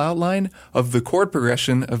functional outline of the chord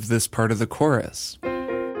progression of this part of the chorus.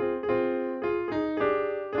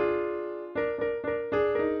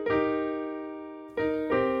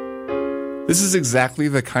 This is exactly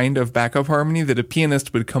the kind of backup harmony that a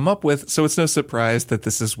pianist would come up with, so it's no surprise that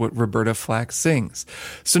this is what Roberta Flack sings.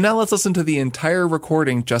 So now let's listen to the entire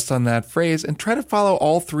recording just on that phrase and try to follow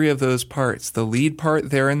all 3 of those parts. The lead part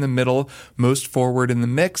there in the middle, most forward in the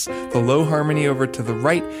mix, the low harmony over to the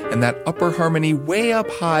right, and that upper harmony way up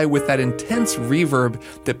high with that intense reverb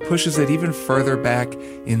that pushes it even further back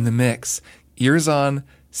in the mix. Ears on,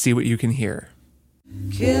 see what you can hear.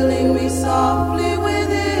 Killing me softly with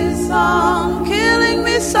his song. Killing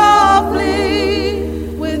me softly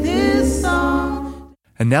with his song.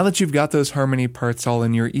 And now that you've got those harmony parts all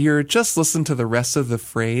in your ear, just listen to the rest of the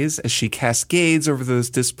phrase as she cascades over those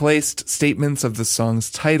displaced statements of the song's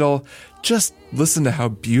title. Just listen to how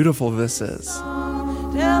beautiful this is.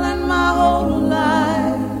 Telling my whole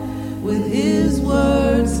life with his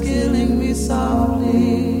words. Killing me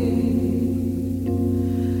softly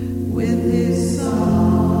with his song.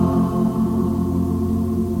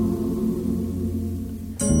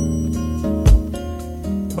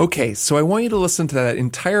 Okay, so I want you to listen to that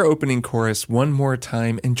entire opening chorus one more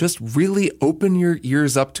time and just really open your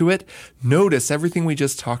ears up to it. Notice everything we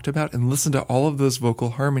just talked about and listen to all of those vocal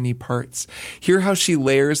harmony parts. Hear how she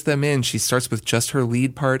layers them in. She starts with just her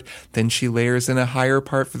lead part, then she layers in a higher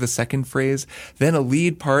part for the second phrase, then a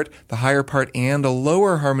lead part, the higher part, and a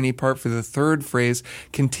lower harmony part for the third phrase,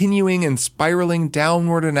 continuing and spiraling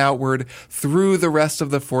downward and outward through the rest of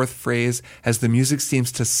the fourth phrase as the music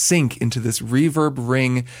seems to sink into this reverb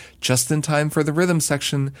ring just in time for the rhythm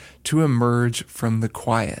section to emerge from the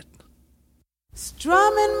quiet.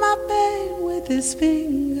 Strumming my pain with his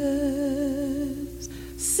fingers,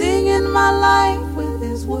 singing my life with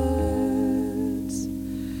his words,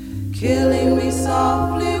 killing me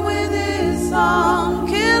softly with his song,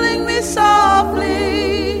 killing me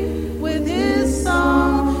softly with his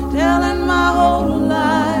song, telling my whole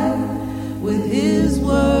life with his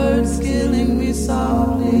words, killing me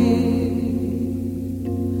softly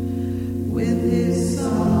with his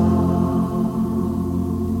song.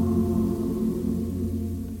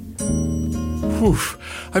 Whew.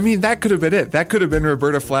 I mean, that could have been it. That could have been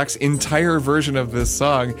Roberta Flack's entire version of this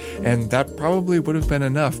song, and that probably would have been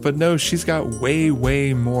enough. But no, she's got way,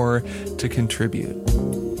 way more to contribute.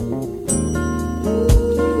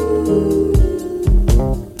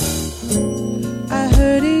 I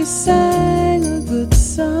heard he sang a good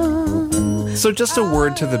song. So just a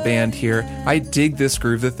word to the band here. I dig this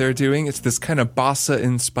groove that they're doing. It's this kind of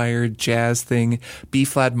bossa-inspired jazz thing.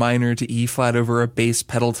 B-flat minor to E-flat over a bass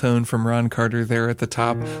pedal tone from Ron Carter there at the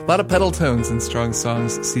top. A lot of pedal tones in Strong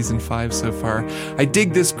Songs season 5 so far. I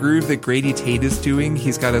dig this groove that Grady Tate is doing.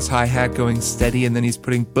 He's got his hi-hat going steady, and then he's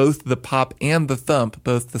putting both the pop and the thump,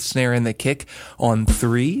 both the snare and the kick, on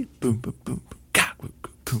 3. Boom, boom, boom,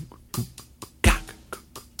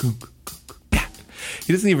 boom.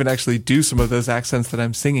 He doesn't even actually do some of those accents that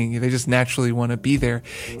I'm singing. They just naturally want to be there.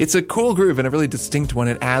 It's a cool groove and a really distinct one.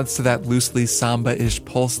 It adds to that loosely samba-ish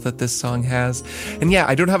pulse that this song has. And yeah,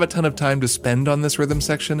 I don't have a ton of time to spend on this rhythm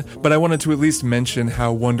section, but I wanted to at least mention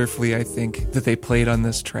how wonderfully I think that they played on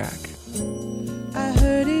this track. I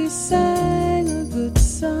heard he sang a good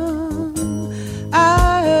song.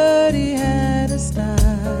 I heard he had a style.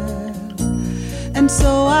 And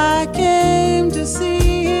so I came to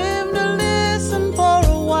see him to listen for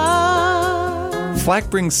a while. Flack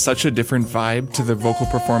brings such a different vibe to the vocal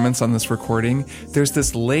performance on this recording. There's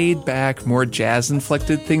this laid-back, more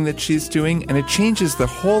jazz-inflected thing that she's doing, and it changes the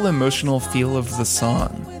whole emotional feel of the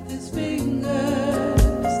song. With his fingers,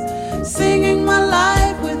 singing my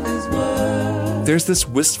life with his words. There's this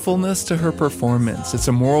wistfulness to her performance. It's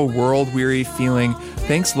a more world-weary feeling,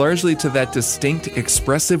 thanks largely to that distinct,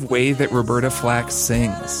 expressive way that Roberta Flack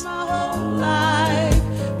sings. My whole life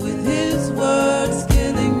with his words,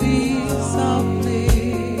 killing me softly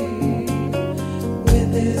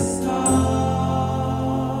with his song.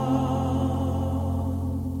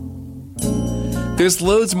 There's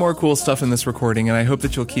loads more cool stuff in this recording, and I hope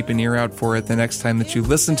that you'll keep an ear out for it the next time that you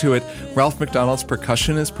listen to it. Ralph McDonald's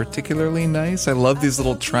percussion is particularly nice. I love these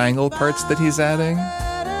little triangle parts that he's adding.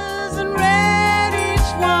 And read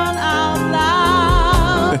each one out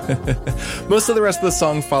loud. Most of the rest of the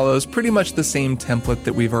song follows pretty much the same template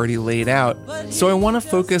that we've already laid out. So I want to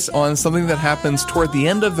focus on something that happens toward the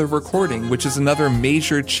end of the recording, which is another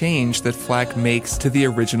major change that Flack makes to the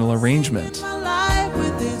original arrangement. My life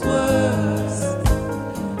with his words.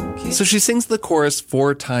 So she sings the chorus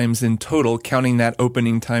 4 times in total, counting that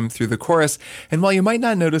opening time through the chorus, and while you might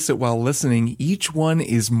not notice it while listening, each one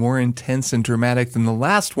is more intense and dramatic than the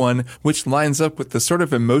last one, which lines up with the sort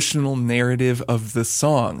of emotional narrative of the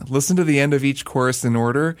song. Listen to the end of each chorus in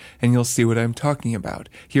order, and you'll see what I'm talking about.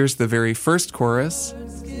 Here's the very first chorus.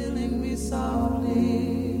 Killing me softly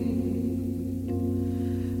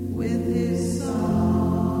with his song.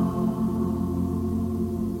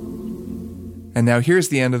 And now here's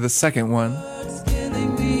the end of the second one.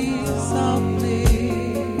 Killing me softly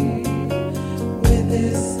with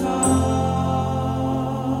his song.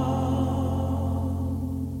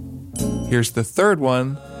 Here's the third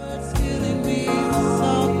one. Killing me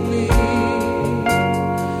softly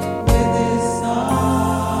with his song.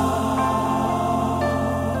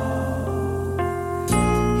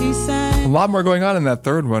 He sang. A lot more going on in that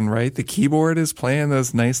third one, right? The keyboard is playing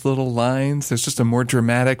those nice little lines. There's just a more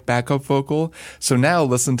dramatic backup vocal. So now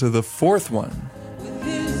listen to the fourth one. With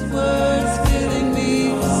his words killing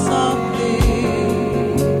me softly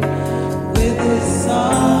with his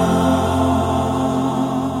song.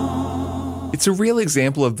 It's a real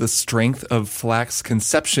example of the strength of Flack's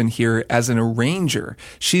conception here as an arranger.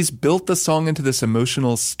 She's built the song into this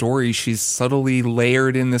emotional story. She's subtly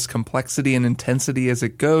layered in this complexity and intensity as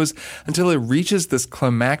it goes until it reaches this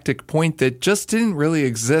climactic point that just didn't really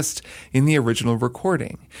exist in the original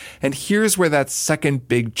recording. And here's where that second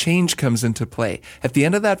big change comes into play. At the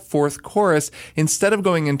end of that fourth chorus, instead of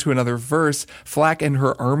going into another verse, Flack and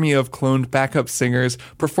her army of cloned backup singers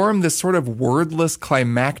perform this sort of wordless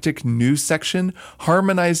climactic new section,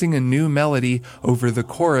 harmonizing a new melody over the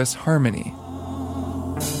chorus harmony.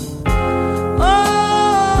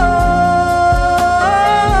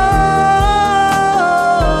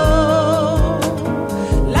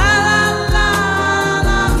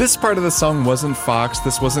 This part of the song wasn't Fox,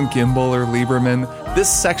 this wasn't Gimbel or Lieberman. This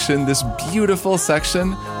section, this beautiful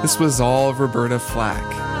section, this was all Roberta Flack.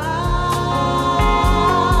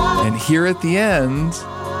 And here at the end,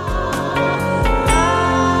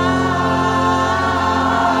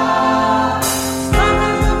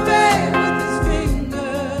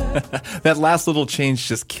 that last little change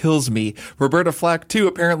just kills me. Roberta Flack, too,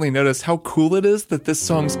 apparently noticed how cool it is that this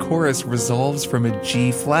song's chorus resolves from a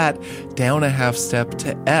G flat down a half step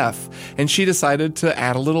to F. And she decided to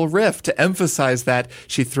add a little riff to emphasize that.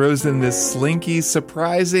 She throws in this slinky,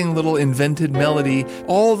 surprising little invented melody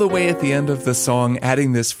all the way at the end of the song,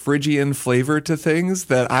 adding this Phrygian flavor to things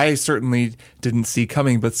that I certainly didn't see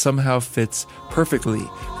coming, but somehow fits perfectly.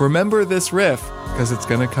 Remember this riff, because it's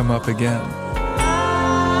going to come up again.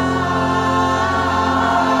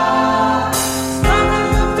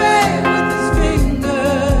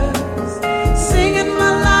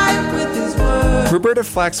 Roberta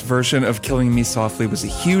Flack's version of Killing Me Softly was a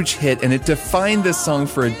huge hit, and it defined this song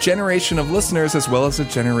for a generation of listeners as well as a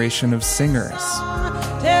generation of singers.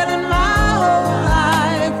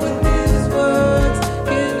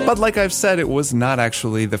 But like I've said, it was not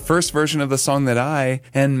actually the first version of the song that I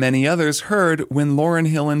and many others heard when Lauryn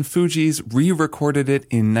Hill and Fugees re-recorded it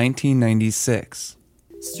in 1996.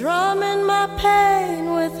 Strumming my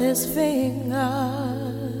pain with his fingers,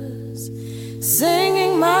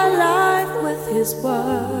 singing my life with his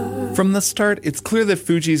words. From the start, it's clear that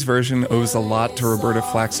Fugees' version owes a lot to Roberta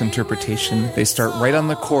Flack's interpretation. They start right on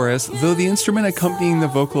the chorus, though the instrument accompanying the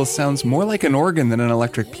vocals sounds more like an organ than an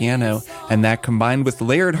electric piano, and that combined with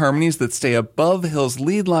layered harmonies that stay above Hill's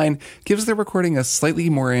lead line gives the recording a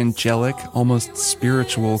slightly more angelic, almost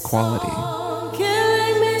spiritual quality.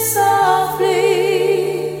 Killing me softly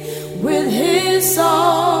with his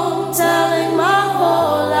song, telling my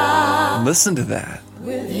whole life. Listen to that.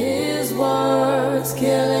 With his words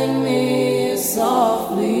killing me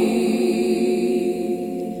softly.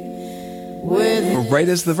 Right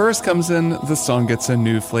as the verse comes in, the song gets a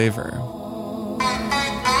new flavor.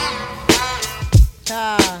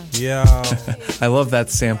 Yo. I love that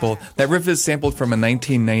sample. That riff is sampled from a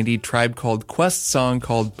 1990 Tribe Called Quest song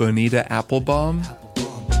called Bonita Applebaum.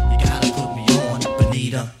 You gotta put me on,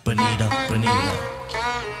 Bonita, Bonita, Bonita.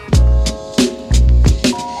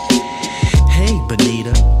 Hey,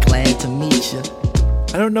 Bonita, glad to meet you.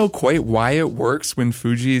 I don't know quite why it works when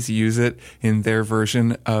Fugees use it in their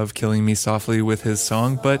version of Killing Me Softly with his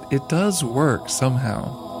song, but it does work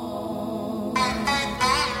somehow.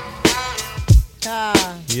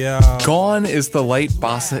 Yeah. Gone is the light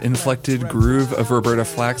bossa-inflected groove of Roberta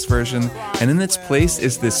Flack's version, and in its place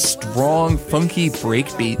is this strong, funky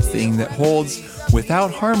breakbeat thing that holds, without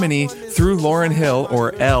harmony, through Lauryn Hill,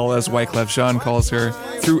 or L as Wyclef Jean calls her,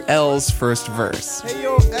 through L's first verse. Hey,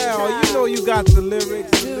 yo, L, you know you got the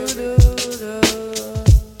lyrics.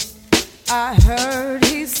 I heard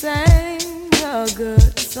he sang a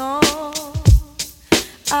good song.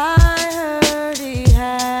 I heard he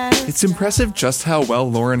had. It's impressive just how well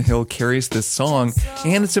Lauryn Hill carries this song,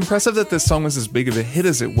 and it's impressive that this song was as big of a hit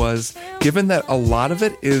as it was, given that a lot of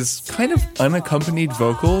it is kind of unaccompanied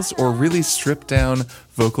vocals or really stripped down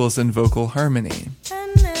vocals and vocal harmony.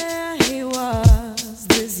 And there he was,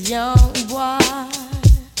 this young boy.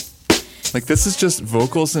 Like, this is just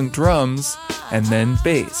vocals and drums, and then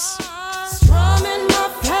bass. Strumming my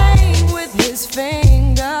pain with his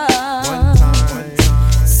fingers. One time.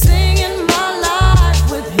 Singing my life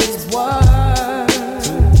with his words.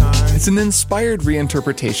 2 times. It's an inspired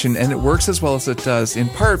reinterpretation, and it works as well as it does, in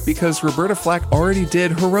part because Roberta Flack already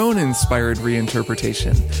did her own inspired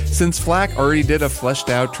reinterpretation. Since Flack already did a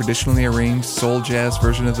fleshed-out, traditionally arranged soul jazz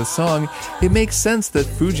version of the song, it makes sense that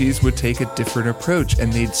Fugees would take a different approach,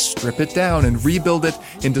 and they'd strip it down and rebuild it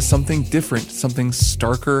into something different, something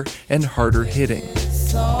starker and harder hitting.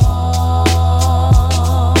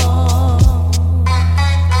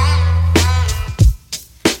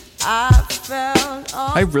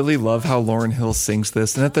 I really love how Lauryn Hill sings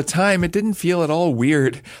this, and at the time it didn't feel at all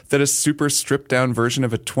weird that a super stripped down version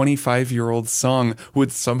of a 25-year-old song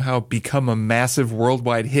would somehow become a massive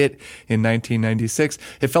worldwide hit in 1996.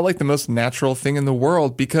 It felt like the most natural thing in the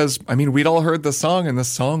world because, we'd all heard the song and the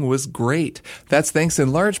song was great. That's thanks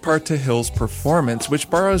in large part to Hill's performance, which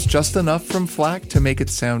borrows just enough from Flack to make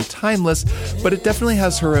it sound timeless, but it definitely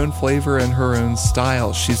has her own flavor and her own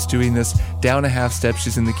style. She's doing this down a half step,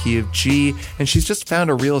 she's in the key of G, and she's just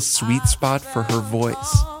found a real sweet spot for her voice.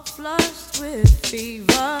 Flushed with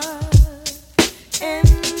fever,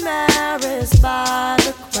 embarrassed by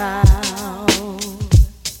the crowd.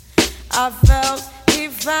 I felt he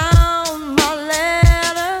found my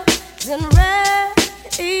letters and read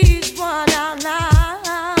each one out loud.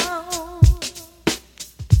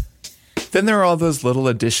 Then there are all those little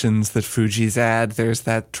additions that Fugees add. There's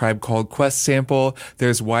that Tribe Called Quest sample.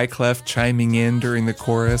 There's Wyclef chiming in during the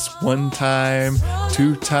chorus 1 time,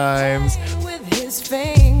 2 times. With his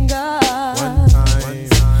finger. 1 time.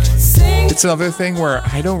 It's another thing where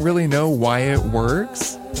I don't really know why it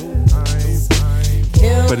works,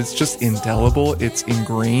 but it's just indelible. It's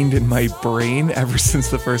ingrained in my brain ever since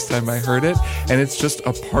the first time I heard it, and it's just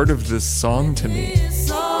a part of this song to me.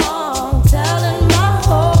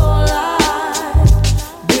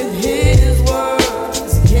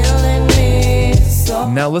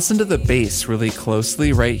 Now listen to the bass really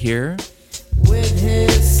closely right here. With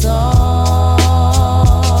his song.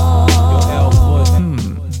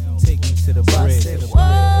 Take you to the bridge.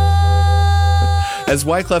 As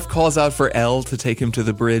Wyclef calls out for L to take him to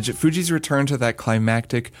the bridge, Fugees return to that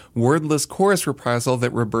climactic, wordless chorus reprisal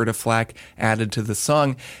that Roberta Flack added to the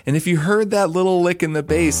song. And if you heard that little lick in the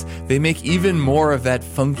bass, they make even more of that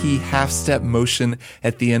funky half-step motion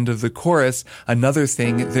at the end of the chorus, another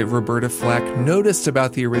thing that Roberta Flack noticed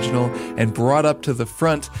about the original and brought up to the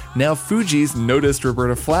front. Now Fugees noticed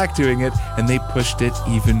Roberta Flack doing it, and they pushed it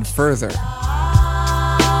even further.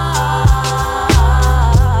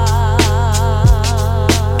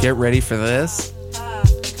 Get ready for this.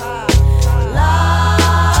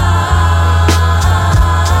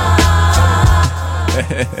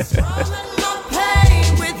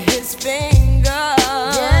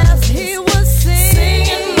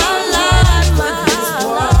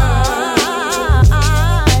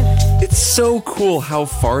 It's so cool how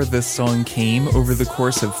far this song came over the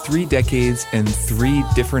course of 3 decades and 3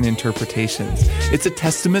 different interpretations. It's a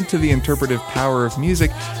testament to the interpretive power of music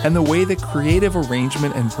and the way that creative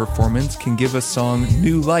arrangement and performance can give a song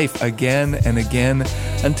new life again and again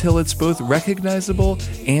until it's both recognizable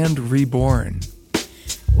and reborn.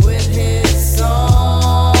 With his song.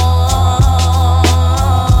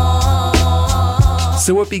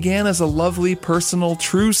 So what began as a lovely, personal,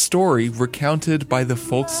 true story recounted by the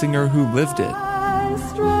folk singer who lived it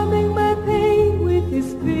Strumming my pain with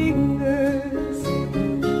his fingers,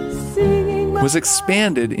 singing my was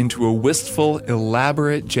expanded into a wistful,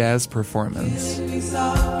 elaborate jazz performance. Killing me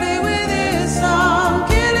softly with his song,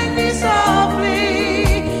 killing me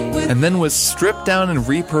softly with And then was stripped down and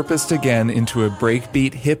repurposed again into a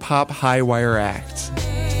breakbeat hip-hop high-wire act.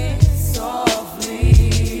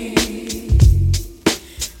 softly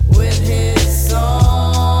with his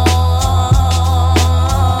song.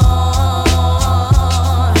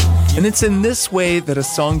 And it's in this way that a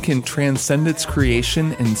song can transcend its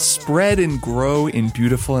creation and spread and grow in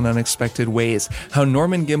beautiful and unexpected ways. How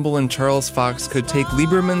Norman Gimbel and Charles Fox could take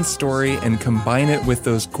Lieberman's story and combine it with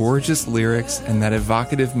those gorgeous lyrics and that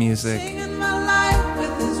evocative music. Singing my life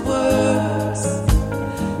with his words,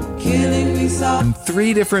 killing me softly. And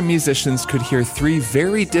 3 different musicians could hear 3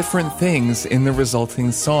 very different things in the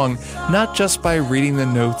resulting song, not just by reading the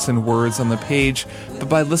notes and words on the page, but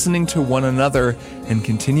by listening to one another and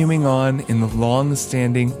continuing on in the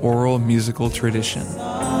long-standing oral musical tradition.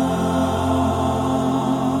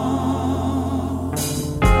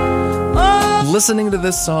 Listening to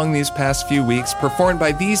this song these past few weeks, performed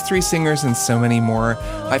by these 3 singers and so many more,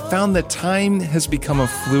 I found that time has become a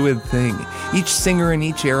fluid thing. Each singer in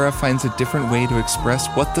each era finds a different way to express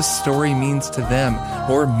what the story means to them,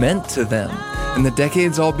 or meant to them, and the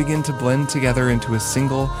decades all begin to blend together into a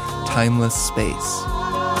single, timeless space.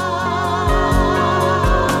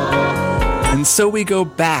 And so we go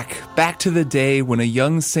back to the day when a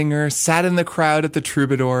young singer sat in the crowd at the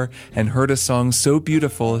Troubadour and heard a song so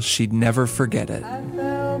beautiful she'd never forget it. I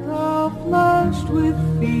felt all flushed with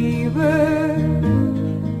fever,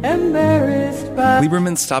 embarrassed by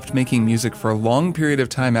Lieberman stopped making music for a long period of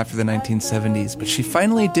time after the 1970s, but she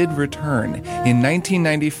finally did return in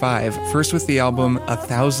 1995, first with the album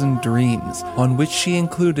 1,000 Dreams, on which she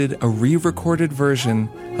included a re-recorded version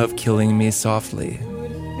of Killing Me Softly.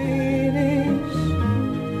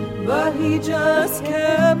 finish But he just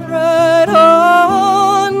kept right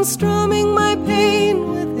on, strumming my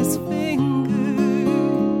pain with his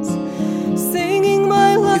fingers, singing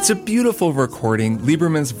my life. It's a beautiful recording.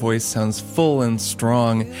 Lieberman's voice sounds full and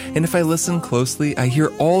strong, and if I listen closely, I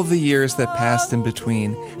hear all the years that passed in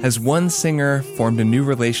between as one singer formed a new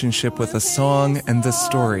relationship with a song and the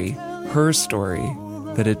story, her story,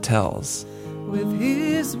 that it tells. With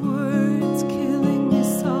his words killing me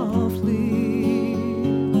softly,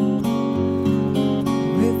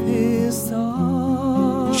 with his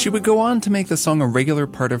song. She would go on to make the song a regular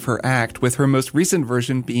part of her act, with her most recent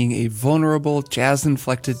version being a vulnerable,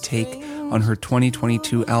 jazz-inflected take on her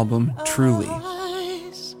 2022 album, Truly.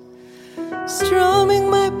 Strumming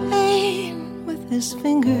my pain with his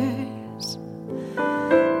fingers,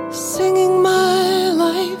 singing my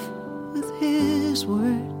life with his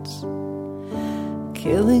words.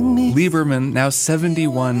 Killing me. Lieberman, now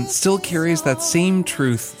 71, still carries that same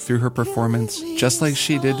truth through her performance, just like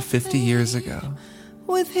she did 50 years ago.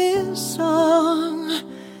 With his song,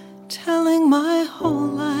 telling my whole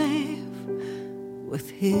life, with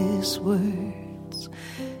his words,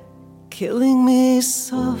 killing me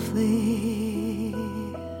softly,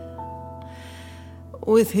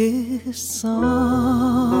 with his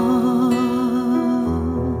song.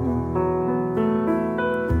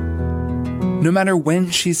 No matter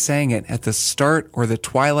when she sang it, at the start or the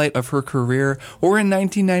twilight of her career, or in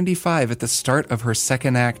 1995 at the start of her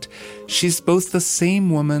second act, she's both the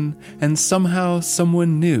same woman and somehow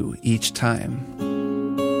someone new each time.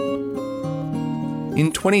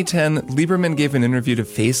 In 2010, Lieberman gave an interview to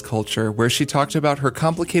Face Culture where she talked about her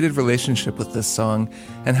complicated relationship with this song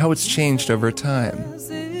and how it's changed over time.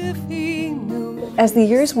 As the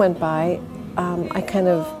years went by, I kind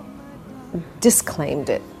of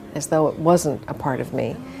disclaimed it, as though it wasn't a part of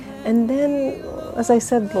me. And then, as I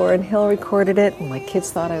said, Lauryn Hill recorded it, and my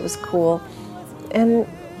kids thought I was cool. And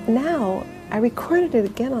now, I recorded it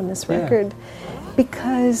again on this record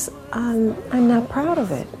because I'm not proud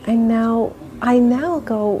of it. I now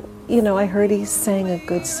go, I heard he sang a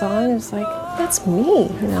good song, it's like, that's me,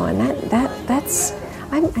 and that's,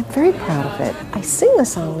 I'm very proud of it. I sing the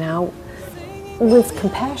song now with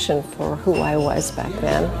compassion for who I was back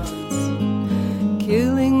then.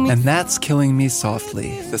 And that's Killing Me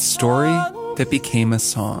Softly, the story that became a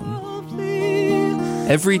song.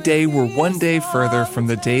 Every day we're one day further from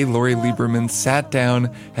the day Lori Lieberman sat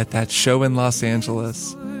down at that show in Los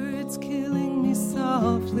Angeles. Who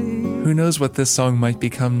knows what this song might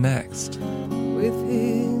become next? With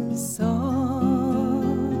his song.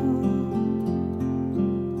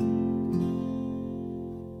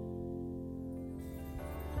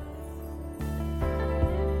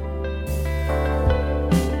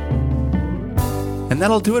 And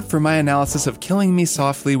that'll do it for my analysis of Killing Me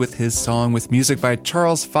Softly with his song, with music by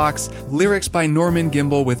Charles Fox, lyrics by Norman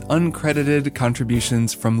Gimbel, with uncredited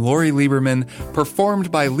contributions from Lori Lieberman, performed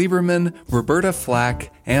by Lieberman, Roberta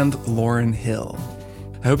Flack, and Lauryn Hill.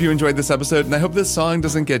 I hope you enjoyed this episode, and I hope this song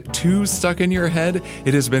doesn't get too stuck in your head.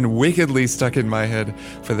 It has been wickedly stuck in my head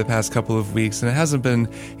for the past couple of weeks, and it hasn't been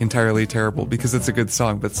entirely terrible because it's a good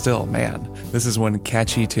song, but still, man, this is one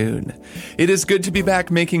catchy tune. It is good to be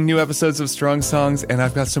back making new episodes of Strong Songs, and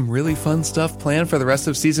I've got some really fun stuff planned for the rest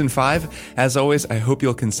of Season 5. As always, I hope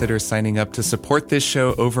you'll consider signing up to support this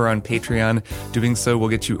show over on Patreon. Doing so will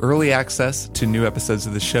get you early access to new episodes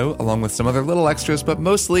of the show, along with some other little extras, but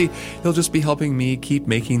mostly you'll just be helping me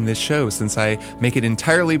keep making this show, since I make it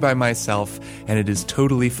entirely by myself and it is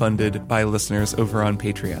totally funded by listeners over on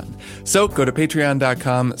Patreon. So go to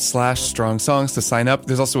patreon.com/strongsongs to sign up.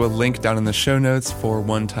 There's also a link down in the show notes for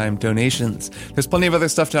one-time donations. There's plenty of other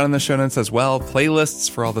stuff down in the show notes as well.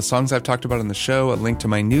 Playlists for all the songs I've talked about in the show, a link to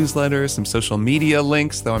my newsletter, some social media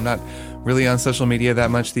links, though I'm not really on social media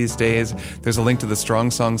that much these days. There's a link to the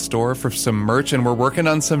Strong Song store for some merch, and we're working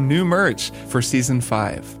on some new merch for Season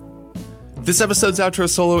 5. This episode's outro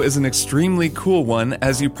solo is an extremely cool one.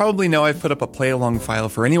 As you probably know, I've put up a play-along file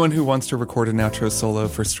for anyone who wants to record an outro solo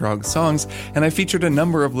for Strong Songs, and I featured a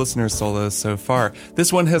number of listener solos so far.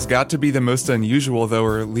 This one has got to be the most unusual, though,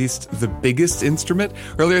 or at least the biggest instrument.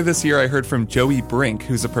 Earlier this year, I heard from Joey Brink,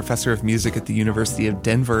 who's a professor of music at the University of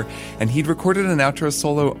Denver, and he'd recorded an outro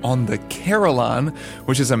solo on the carillon,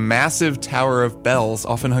 which is a massive tower of bells,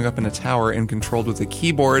 often hung up in a tower and controlled with a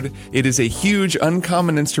keyboard. It is a huge,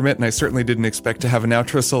 uncommon instrument, and I certainly didn't expect to have an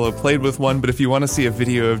outro solo played with one, but if you want to see a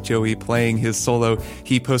video of Joey playing his solo,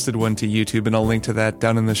 he posted one to YouTube, and I'll link to that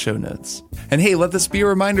down in the show notes. And hey, let this be a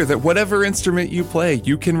reminder that whatever instrument you play,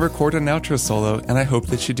 you can record an outro solo, and I hope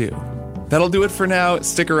that you do. That'll do it for now.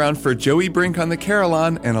 Stick around for Joey Brink on the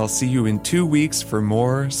carillon, and I'll see you in 2 weeks for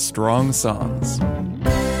more Strong Songs.